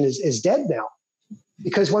television is dead now,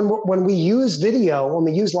 because when we use video, when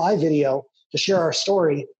we use live video to share our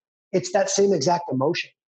story, it's that same exact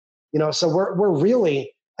emotion. So we're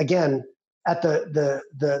really, again, at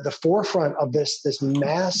the forefront of this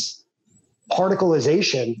mass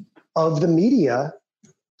particleization of the media,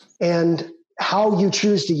 and how you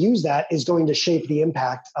choose to use that is going to shape the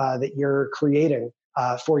impact that you're creating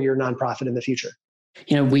for your nonprofit in the future.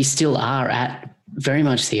 We still are at very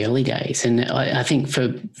much the early days. And I think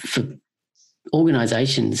for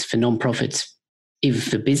organizations, for nonprofits, even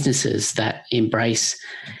for businesses that embrace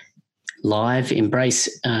live, embrace,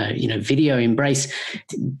 video, embrace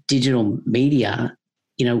digital media,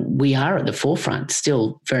 we are at the forefront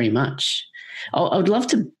still very much. I would love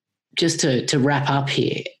to just to wrap up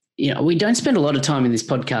here. We don't spend a lot of time in this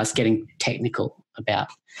podcast getting technical about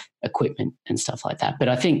equipment and stuff like that. But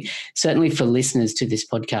I think certainly for listeners to this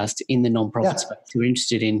podcast in the nonprofit space who are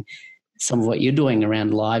interested in some of what you're doing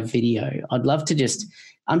around live video, I'd love to just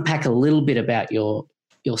unpack a little bit about your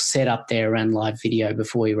setup there around live video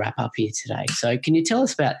before we wrap up here today. So can you tell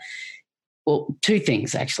us about, well, two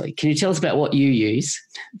things actually. Can you tell us about what you use,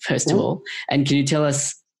 first of all, and can you tell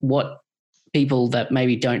us what people that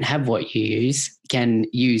maybe don't have what you use can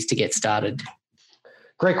use to get started?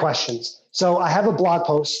 Great questions. So I have a blog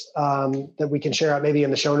post that we can share out maybe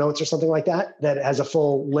in the show notes or something like that has a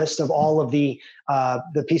full list of all of the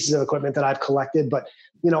pieces of equipment that I've collected. But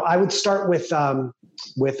I would start with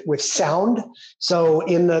sound. So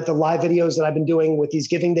in the live videos that I've been doing with these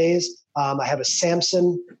giving days, I have a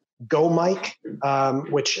Samson Go mic,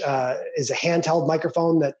 which is a handheld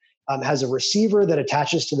microphone that has a receiver that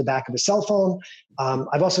attaches to the back of a cell phone.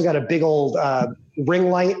 I've also got a big old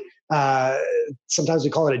ring light. Sometimes we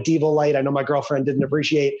call it a Diva light. I know my girlfriend didn't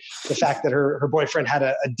appreciate the fact that her boyfriend had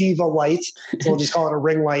a Diva light, so we'll just call it a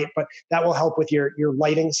ring light, but that will help with your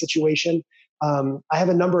lighting situation. I have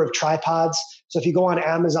a number of tripods. So if you go on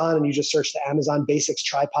Amazon and you just search the Amazon Basics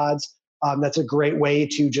tripods, that's a great way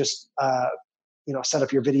to just set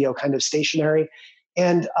up your video kind of stationary.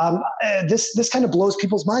 And this kind of blows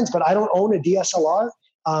people's minds, but I don't own a DSLR.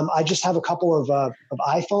 I just have a couple of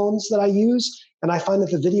iPhones that I use, and I find that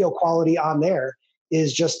the video quality on there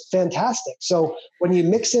is just fantastic. So when you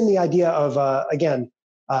mix in the idea of,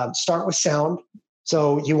 start with sound.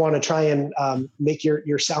 So you want to try and make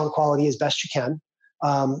your sound quality as best you can.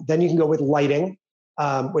 Then you can go with lighting,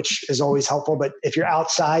 which is always helpful. But if you're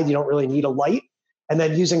outside, you don't really need a light. And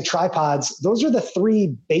then using tripods, those are the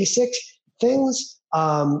three basic things.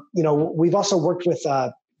 We've also worked with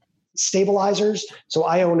stabilizers. So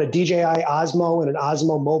I own a DJI Osmo and an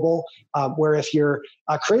Osmo Mobile, where if you're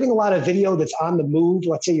creating a lot of video that's on the move,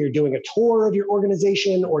 let's say you're doing a tour of your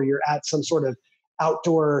organization or you're at some sort of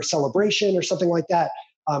outdoor celebration or something like that,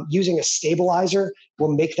 using a stabilizer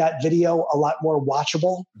will make that video a lot more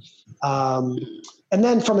watchable. And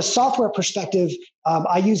then from a software perspective,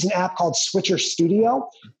 I use an app called Switcher Studio,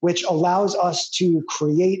 which allows us to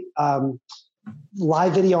create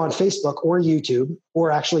live video on Facebook or YouTube,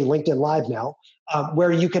 or actually LinkedIn Live now,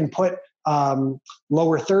 where you can put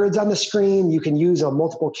lower thirds on the screen. You can use a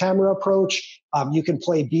multiple camera approach. You can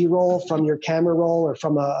play B-roll from your camera roll or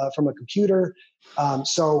from a computer.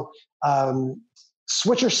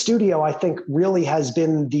 Switcher Studio, I think, really has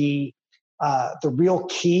been the real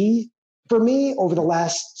key for me over the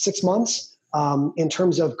last 6 months in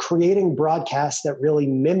terms of creating broadcasts that really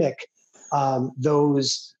mimic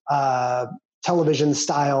those television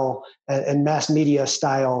style and mass media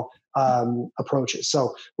style approaches.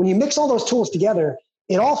 So when you mix all those tools together,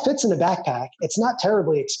 it all fits in a backpack. It's not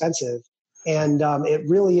terribly expensive, and it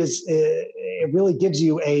really is. It really gives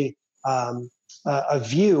you a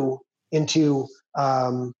view into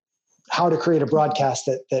how to create a broadcast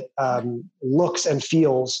that looks and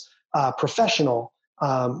feels professional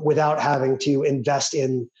without having to invest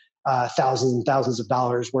in thousands and thousands of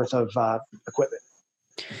dollars worth of equipment.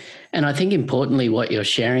 And I think importantly, what you're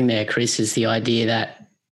sharing there, Chris, is the idea that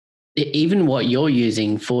even what you're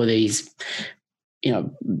using for these,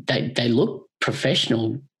 they look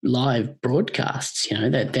professional live broadcasts,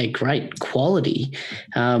 that they're great quality.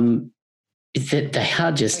 That they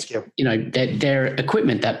are just, they're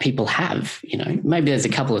equipment that people have, maybe there's a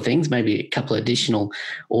couple of things, maybe a couple of additional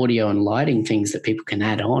audio and lighting things that people can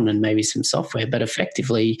add on and maybe some software, but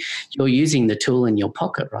effectively you're using the tool in your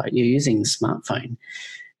pocket, right? You're using the smartphone.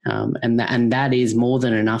 And that is more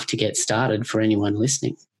than enough to get started for anyone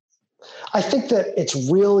listening. I think that it's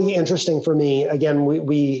really interesting for me. Again,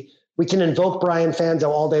 we can invoke Brian Fanzo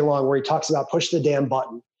all day long where he talks about push the damn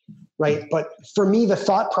button. Right. But for me, the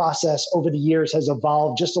thought process over the years has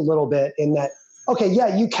evolved just a little bit in that, okay,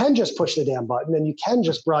 yeah, you can just push the damn button and you can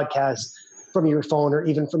just broadcast from your phone or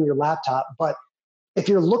even from your laptop. But if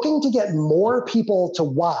you're looking to get more people to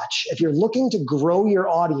watch, if you're looking to grow your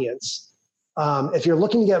audience, if you're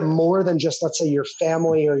looking to get more than just, let's say, your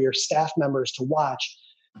family or your staff members to watch,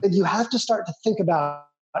 then you have to start to think about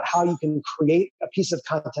how you can create a piece of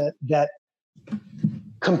content that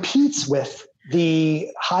competes with the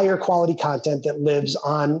higher quality content that lives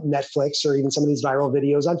on Netflix or even some of these viral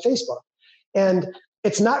videos on Facebook. And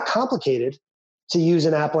it's not complicated to use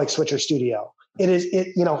an app like Switcher Studio.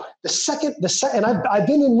 The second, and I've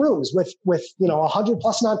been in rooms with 100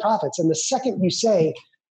 plus nonprofits, and the second you say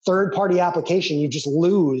third party application, you just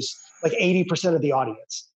lose like 80% of the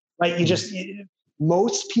audience, right?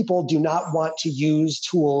 Most people do not want to use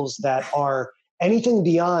tools that are anything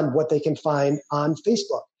beyond what they can find on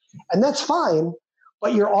Facebook. And that's fine,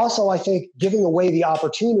 but you're also, I think, giving away the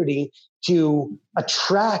opportunity to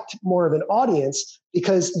attract more of an audience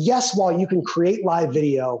because, yes, while you can create live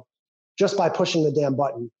video just by pushing the damn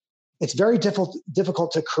button, it's very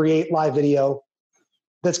difficult to create live video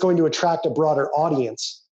that's going to attract a broader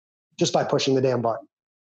audience just by pushing the damn button,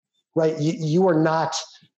 right? You are not,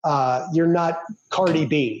 you're not Cardi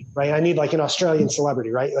B, right? I need like an Australian celebrity,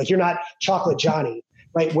 right? Like you're not Chocolate Johnny.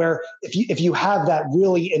 Right, where if you have that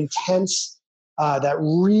really intense, that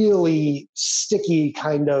really sticky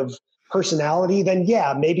kind of personality, then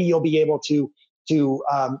yeah, maybe you'll be able to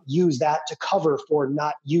use that to cover for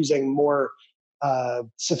not using more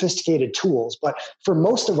sophisticated tools. But for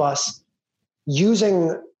most of us,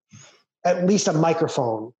 using at least a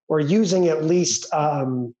microphone or using at least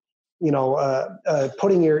putting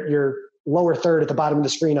your lower third at the bottom of the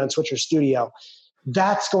screen on Switcher Studio,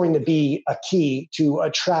 that's going to be a key to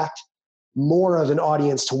attract more of an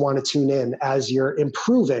audience to want to tune in as you're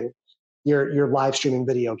improving your live streaming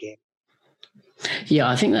video game. Yeah,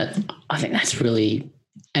 I think that's really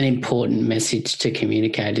an important message to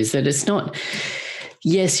communicate, is that it's not,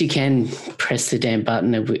 yes, you can press the damn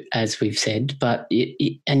button as we've said, but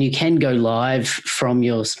and you can go live from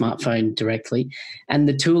your smartphone directly, and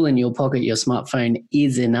the tool in your pocket, your smartphone,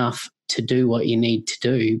 is enough to do what you need to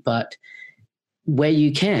do. But where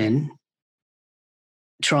you can,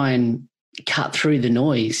 try and cut through the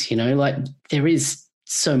noise, like there is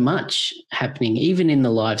so much happening, even in the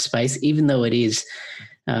live space, even though it is,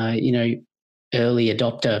 early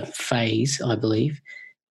adopter phase, I believe.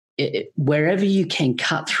 Wherever you can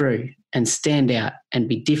cut through and stand out and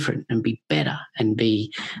be different and be better and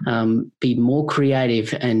be more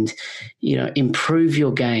creative and, improve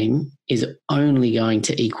your game is only going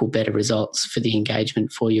to equal better results for the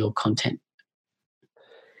engagement for your content.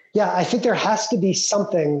 Yeah, I think there has to be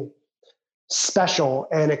something special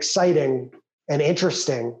and exciting and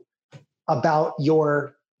interesting about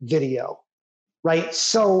your video, right?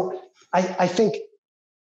 So I think,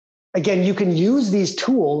 again, you can use these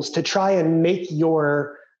tools to try and make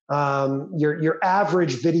your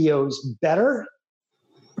average videos better.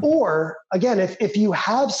 Or again, if you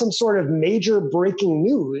have some sort of major breaking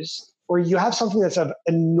news or you have something that's of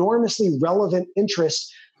enormously relevant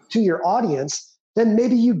interest to your audience, then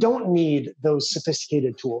maybe you don't need those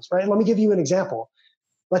sophisticated tools, right? Let me give you an example.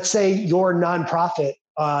 Let's say your nonprofit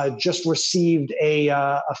just received a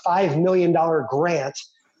 $5 million grant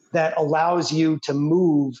that allows you to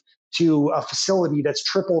move to a facility that's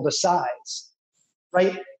triple the size,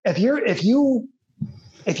 right? If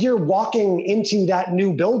you're walking into that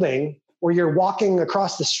new building or you're walking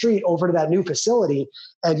across the street over to that new facility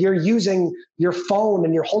and you're using your phone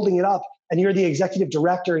and you're holding it up and you're the executive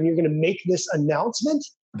director and you're going to make this announcement,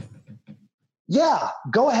 yeah,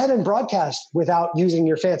 go ahead and broadcast without using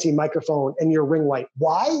your fancy microphone and your ring light.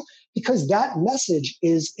 Why? Because that message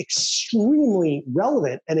is extremely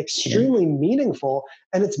relevant and extremely meaningful,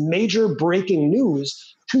 and it's major breaking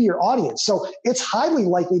news to your audience. So it's highly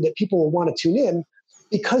likely that people will want to tune in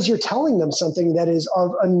because you're telling them something that is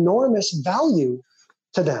of enormous value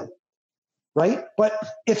to them. right? But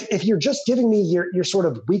if you're just giving me your sort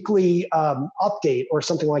of weekly update or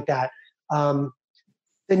something like that,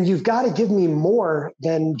 then you've got to give me more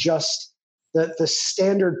than just the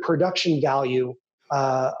standard production value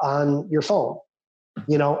on your phone,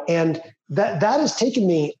 and that has taken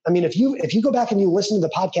me. I mean, if you go back and you listen to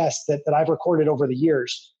the podcast that I've recorded over the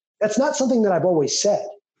years, that's not something that I've always said.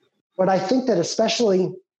 But I think that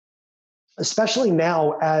especially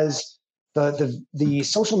now, as the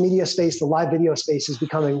social media space, the live video space is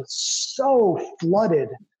becoming so flooded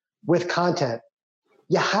with content,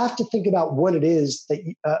 you have to think about what it is that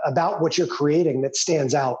about what you're creating that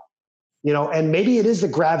stands out, and maybe it is the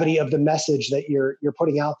gravity of the message that you're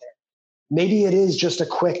putting out there. Maybe it is just a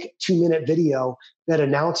quick 2-minute video that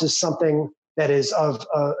announces something that is of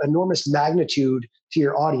enormous magnitude to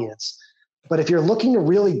your audience. But if you're looking to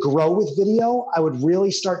really grow with video, I would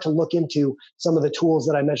really start to look into some of the tools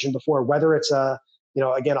that I mentioned before, whether it's again,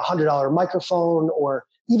 $100 microphone, or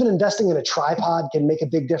even investing in a tripod can make a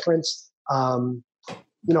big difference.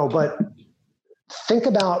 But think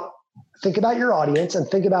about your audience, and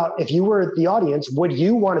think about, if you were the audience, would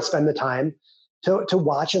you want to spend the time to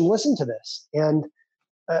watch and listen to this? And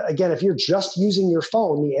again, if you're just using your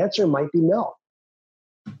phone, the answer might be no.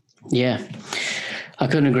 Yeah, I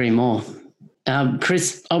couldn't agree more.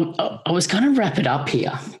 Chris, I was going to wrap it up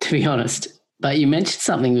here, to be honest, but you mentioned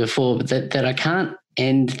something before that I can't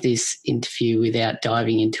end this interview without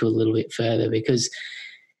diving into a little bit further, because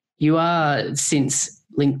you are, since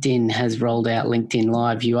LinkedIn has rolled out LinkedIn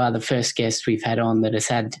Live, you are the first guest we've had on that has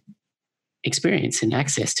had experience and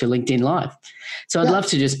access to LinkedIn Live. So I'd love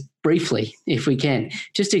to just briefly, if we can,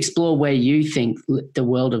 just explore where you think the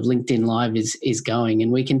world of LinkedIn Live is going.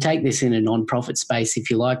 And we can take this in a non-profit space if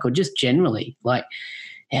you like, or just generally, like,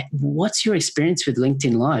 what's your experience with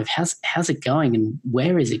LinkedIn Live? How's it going, and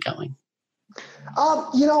where is it going?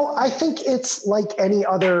 I think it's like any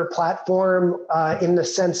other platform in the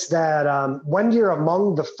sense that when you're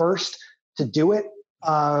among the first to do it,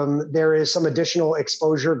 there is some additional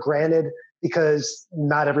exposure granted, because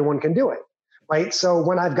not everyone can do it, right? So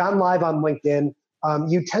when I've gone live on LinkedIn,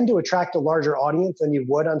 you tend to attract a larger audience than you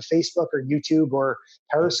would on Facebook or YouTube or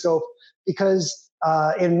Periscope, because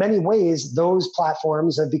in many ways, those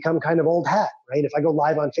platforms have become kind of old hat, right? If I go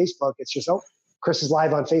live on Facebook, it's just, Chris is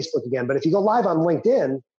live on Facebook again. But if you go live on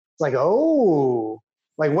LinkedIn, it's like,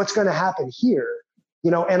 what's going to happen here?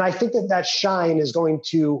 And I think that shine is going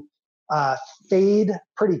to fade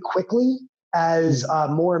pretty quickly as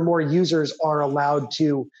more and more users are allowed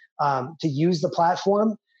to use the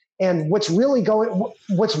platform. And what's really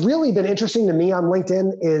been interesting to me on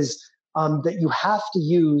LinkedIn is that you have to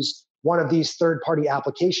use one of these third-party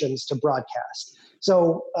applications to broadcast.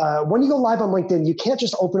 So when you go live on LinkedIn, you can't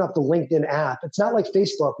just open up the LinkedIn app. It's not like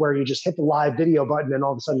Facebook, where you just hit the live video button and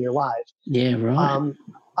all of a sudden you're live. Yeah, right.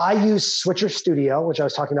 I use Switcher Studio, which I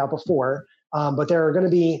was talking about before. But there are going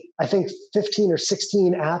to be, I think, 15 or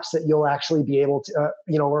 16 apps that you'll actually be able to,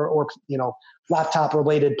 or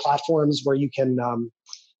laptop-related platforms where you can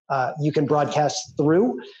broadcast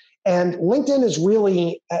through. And LinkedIn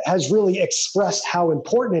has really expressed how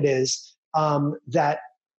important it is that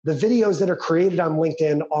the videos that are created on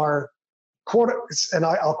LinkedIn are, and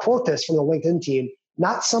I'll quote this from the LinkedIn team,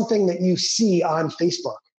 not something that you see on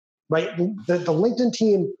Facebook, right? The LinkedIn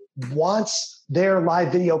team wants their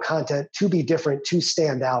live video content to be different, to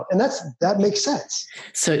stand out. And that makes sense.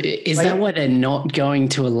 So is that why they're not going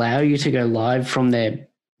to allow you to go live from their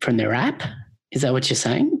app? Is that what you're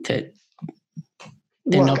saying? That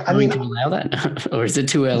they're not going to allow that? Or is it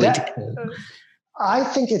too early I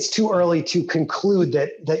think it's too early to conclude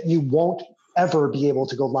that you won't ever be able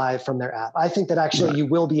to go live from their app. I think that actually you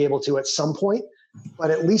will be able to at some point,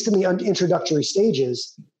 but at least in the introductory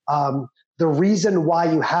stages, the reason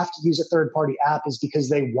why you have to use a third-party app is because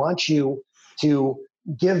they want you to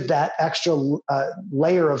give that extra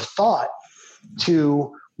layer of thought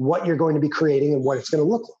to what you're going to be creating and what it's going to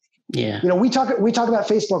look like. Yeah. We talk about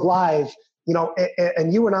Facebook Live,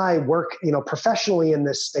 and you and I work, professionally in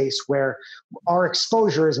this space where our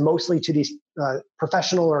exposure is mostly to these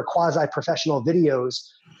professional or quasi-professional videos.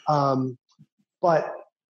 But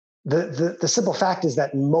the simple fact is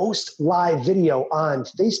that most live video on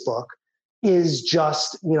Facebook is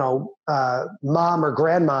just, mom or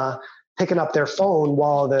grandma picking up their phone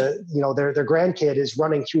while their grandkid is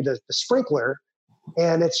running through the sprinkler.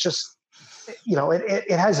 And it's just,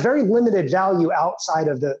 it has very limited value outside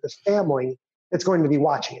of the family that's going to be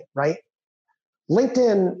watching it, right?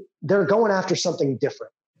 LinkedIn, they're going after something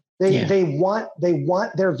different. They want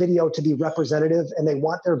their video to be representative, and they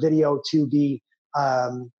want their video to be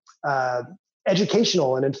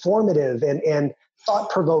educational and informative and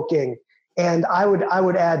thought-provoking. And I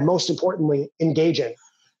would add, most importantly, engaging,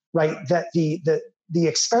 right? That the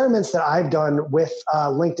experiments that I've done with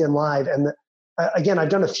LinkedIn Live, and again, I've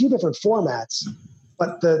done a few different formats,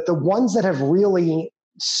 but the ones that have really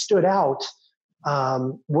stood out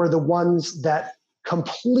were the ones that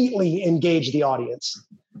completely engage the audience,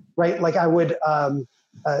 right? Like I would,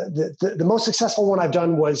 the most successful one I've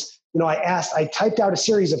done was, I typed out a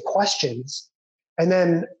series of questions, and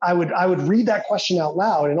then I would read that question out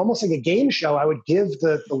loud, and almost like a game show, I would give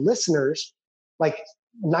the listeners like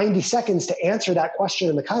 90 seconds to answer that question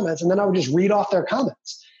in the comments, and then I would just read off their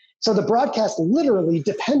comments. So the broadcast literally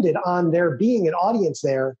depended on there being an audience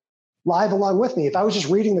there live along with me. If I was just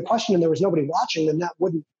reading the question and there was nobody watching, then that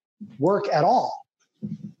wouldn't work at all.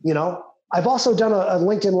 I've also done a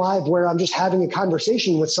LinkedIn Live where I'm just having a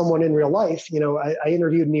conversation with someone in real life. I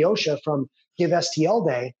interviewed Neosha from Give STL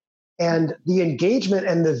Day, and the engagement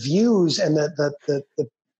and the views and the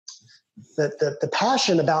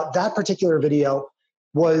passion about that particular video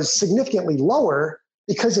was significantly lower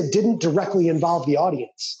because it didn't directly involve the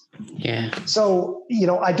audience. Yeah. So,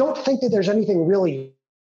 I don't think that there's anything really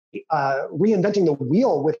reinventing the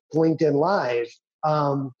wheel with LinkedIn Live.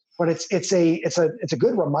 But it's a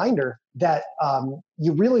good reminder that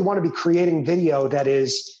you really want to be creating video that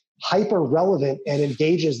is hyper relevant and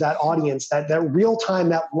engages that audience, that real time,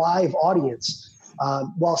 that live audience,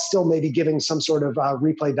 while still maybe giving some sort of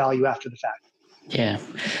replay value after the fact. Yeah.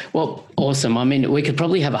 Well, awesome. I mean, we could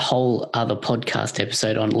probably have a whole other podcast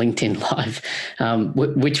episode on LinkedIn Live,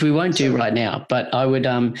 which we won't do right now, but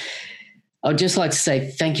I'd just like to say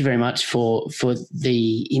thank you very much for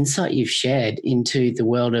the insight you've shared into the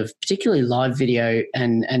world of particularly live video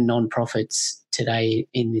and nonprofits today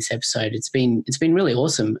in this episode. It's been really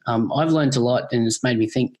awesome. I've learned a lot, and it's made me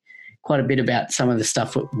think quite a bit about some of the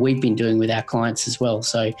stuff that we've been doing with our clients as well.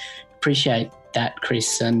 So appreciate that,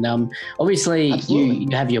 Chris. And obviously you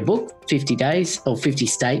have your book, 50 Days or 50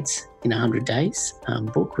 States in 100 Days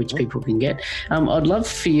book, which people can get. I'd love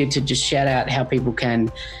for you to just shout out how people can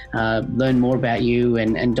learn more about you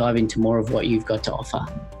and dive into more of what you've got to offer.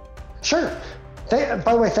 Sure. By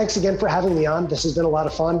the way, thanks again for having me on. This has been a lot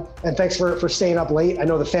of fun. And thanks for staying up late. I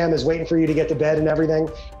know the fam is waiting for you to get to bed and everything.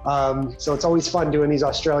 So it's always fun doing these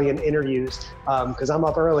Australian interviews because I'm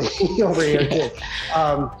up early over here too.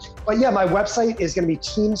 But yeah, my website is going to be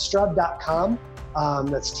teamstrub.com.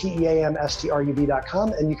 That's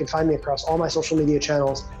TEAMSTRUB.com. And you can find me across all my social media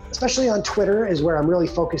channels, especially on Twitter is where I'm really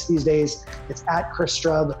focused these days. It's at Chris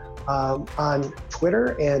Strub on Twitter.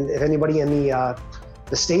 And if anybody in the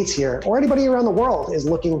States here or anybody around the world is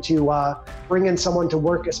looking to bring in someone to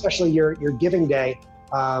work, especially your giving day,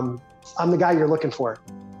 I'm the guy you're looking for,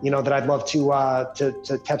 that I'd love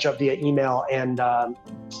to catch up via email and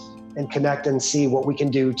connect and see what we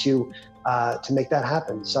can do to make that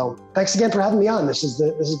happen. So thanks again for having me on. This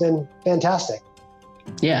has been fantastic.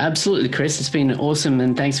 Yeah, absolutely, Chris. It's been awesome,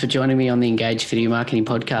 and thanks for joining me on the Engage Video Marketing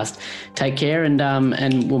Podcast. Take care, and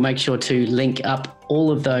we'll make sure to link up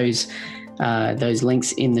all of those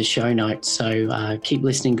links in the show notes. So keep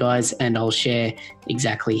listening, guys, and I'll share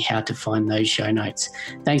exactly how to find those show notes.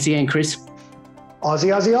 Thanks again, Chris.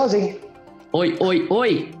 Aussie, Aussie, Aussie. Oi, oi,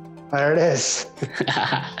 oi. There it is.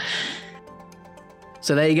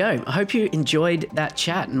 So there you go. I hope you enjoyed that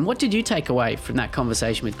chat. And what did you take away from that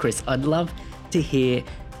conversation with Chris? I'd love to hear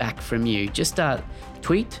back from you. Just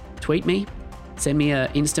tweet me, send me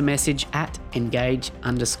an Insta message at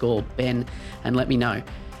engage_Ben and let me know.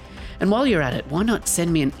 And while you're at it, why not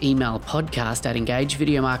send me an email,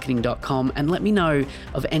 podcast@engagevideomarketing.com, and let me know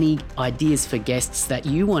of any ideas for guests that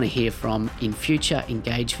you want to hear from in future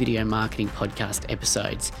Engage Video Marketing podcast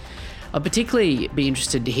episodes. I'd particularly be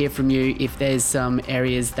interested to hear from you if there's some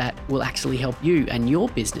areas that will actually help you and your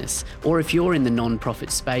business, or if you're in the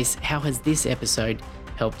non-profit space, how has this episode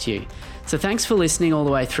helped you? So thanks for listening all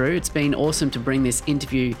the way through. It's been awesome to bring this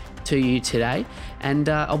interview to you today, and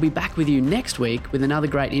I'll be back with you next week with another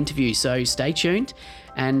great interview. So stay tuned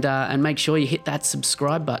and make sure you hit that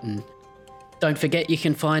subscribe button. Don't forget, you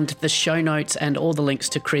can find the show notes and all the links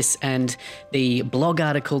to Chris and the blog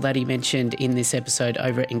article that he mentioned in this episode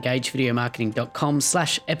over at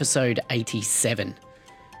engagevideomarketing.com/episode 87.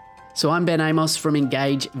 So I'm Ben Amos from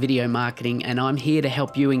Engage Video Marketing, and I'm here to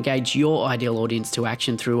help you engage your ideal audience to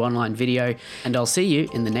action through online video, and I'll see you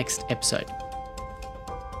in the next episode.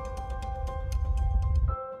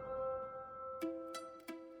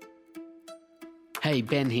 Hey,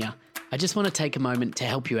 Ben here. I just want to take a moment to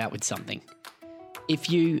help you out with something. If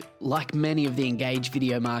you, like many of the Engage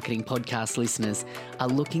Video Marketing podcast listeners, are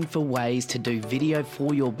looking for ways to do video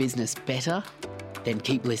for your business better, then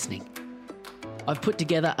keep listening. I've put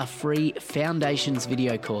together a free Foundations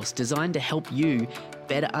video course designed to help you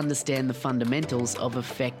better understand the fundamentals of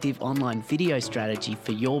effective online video strategy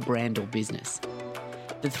for your brand or business.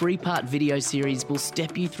 The 3-part video series will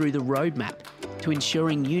step you through the roadmap to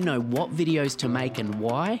ensuring you know what videos to make and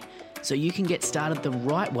why, so you can get started the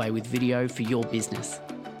right way with video for your business.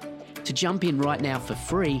 To jump in right now for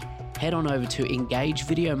free, head on over to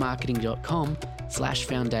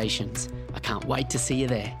engagevideomarketing.com/foundations. I can't wait to see you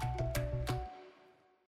there.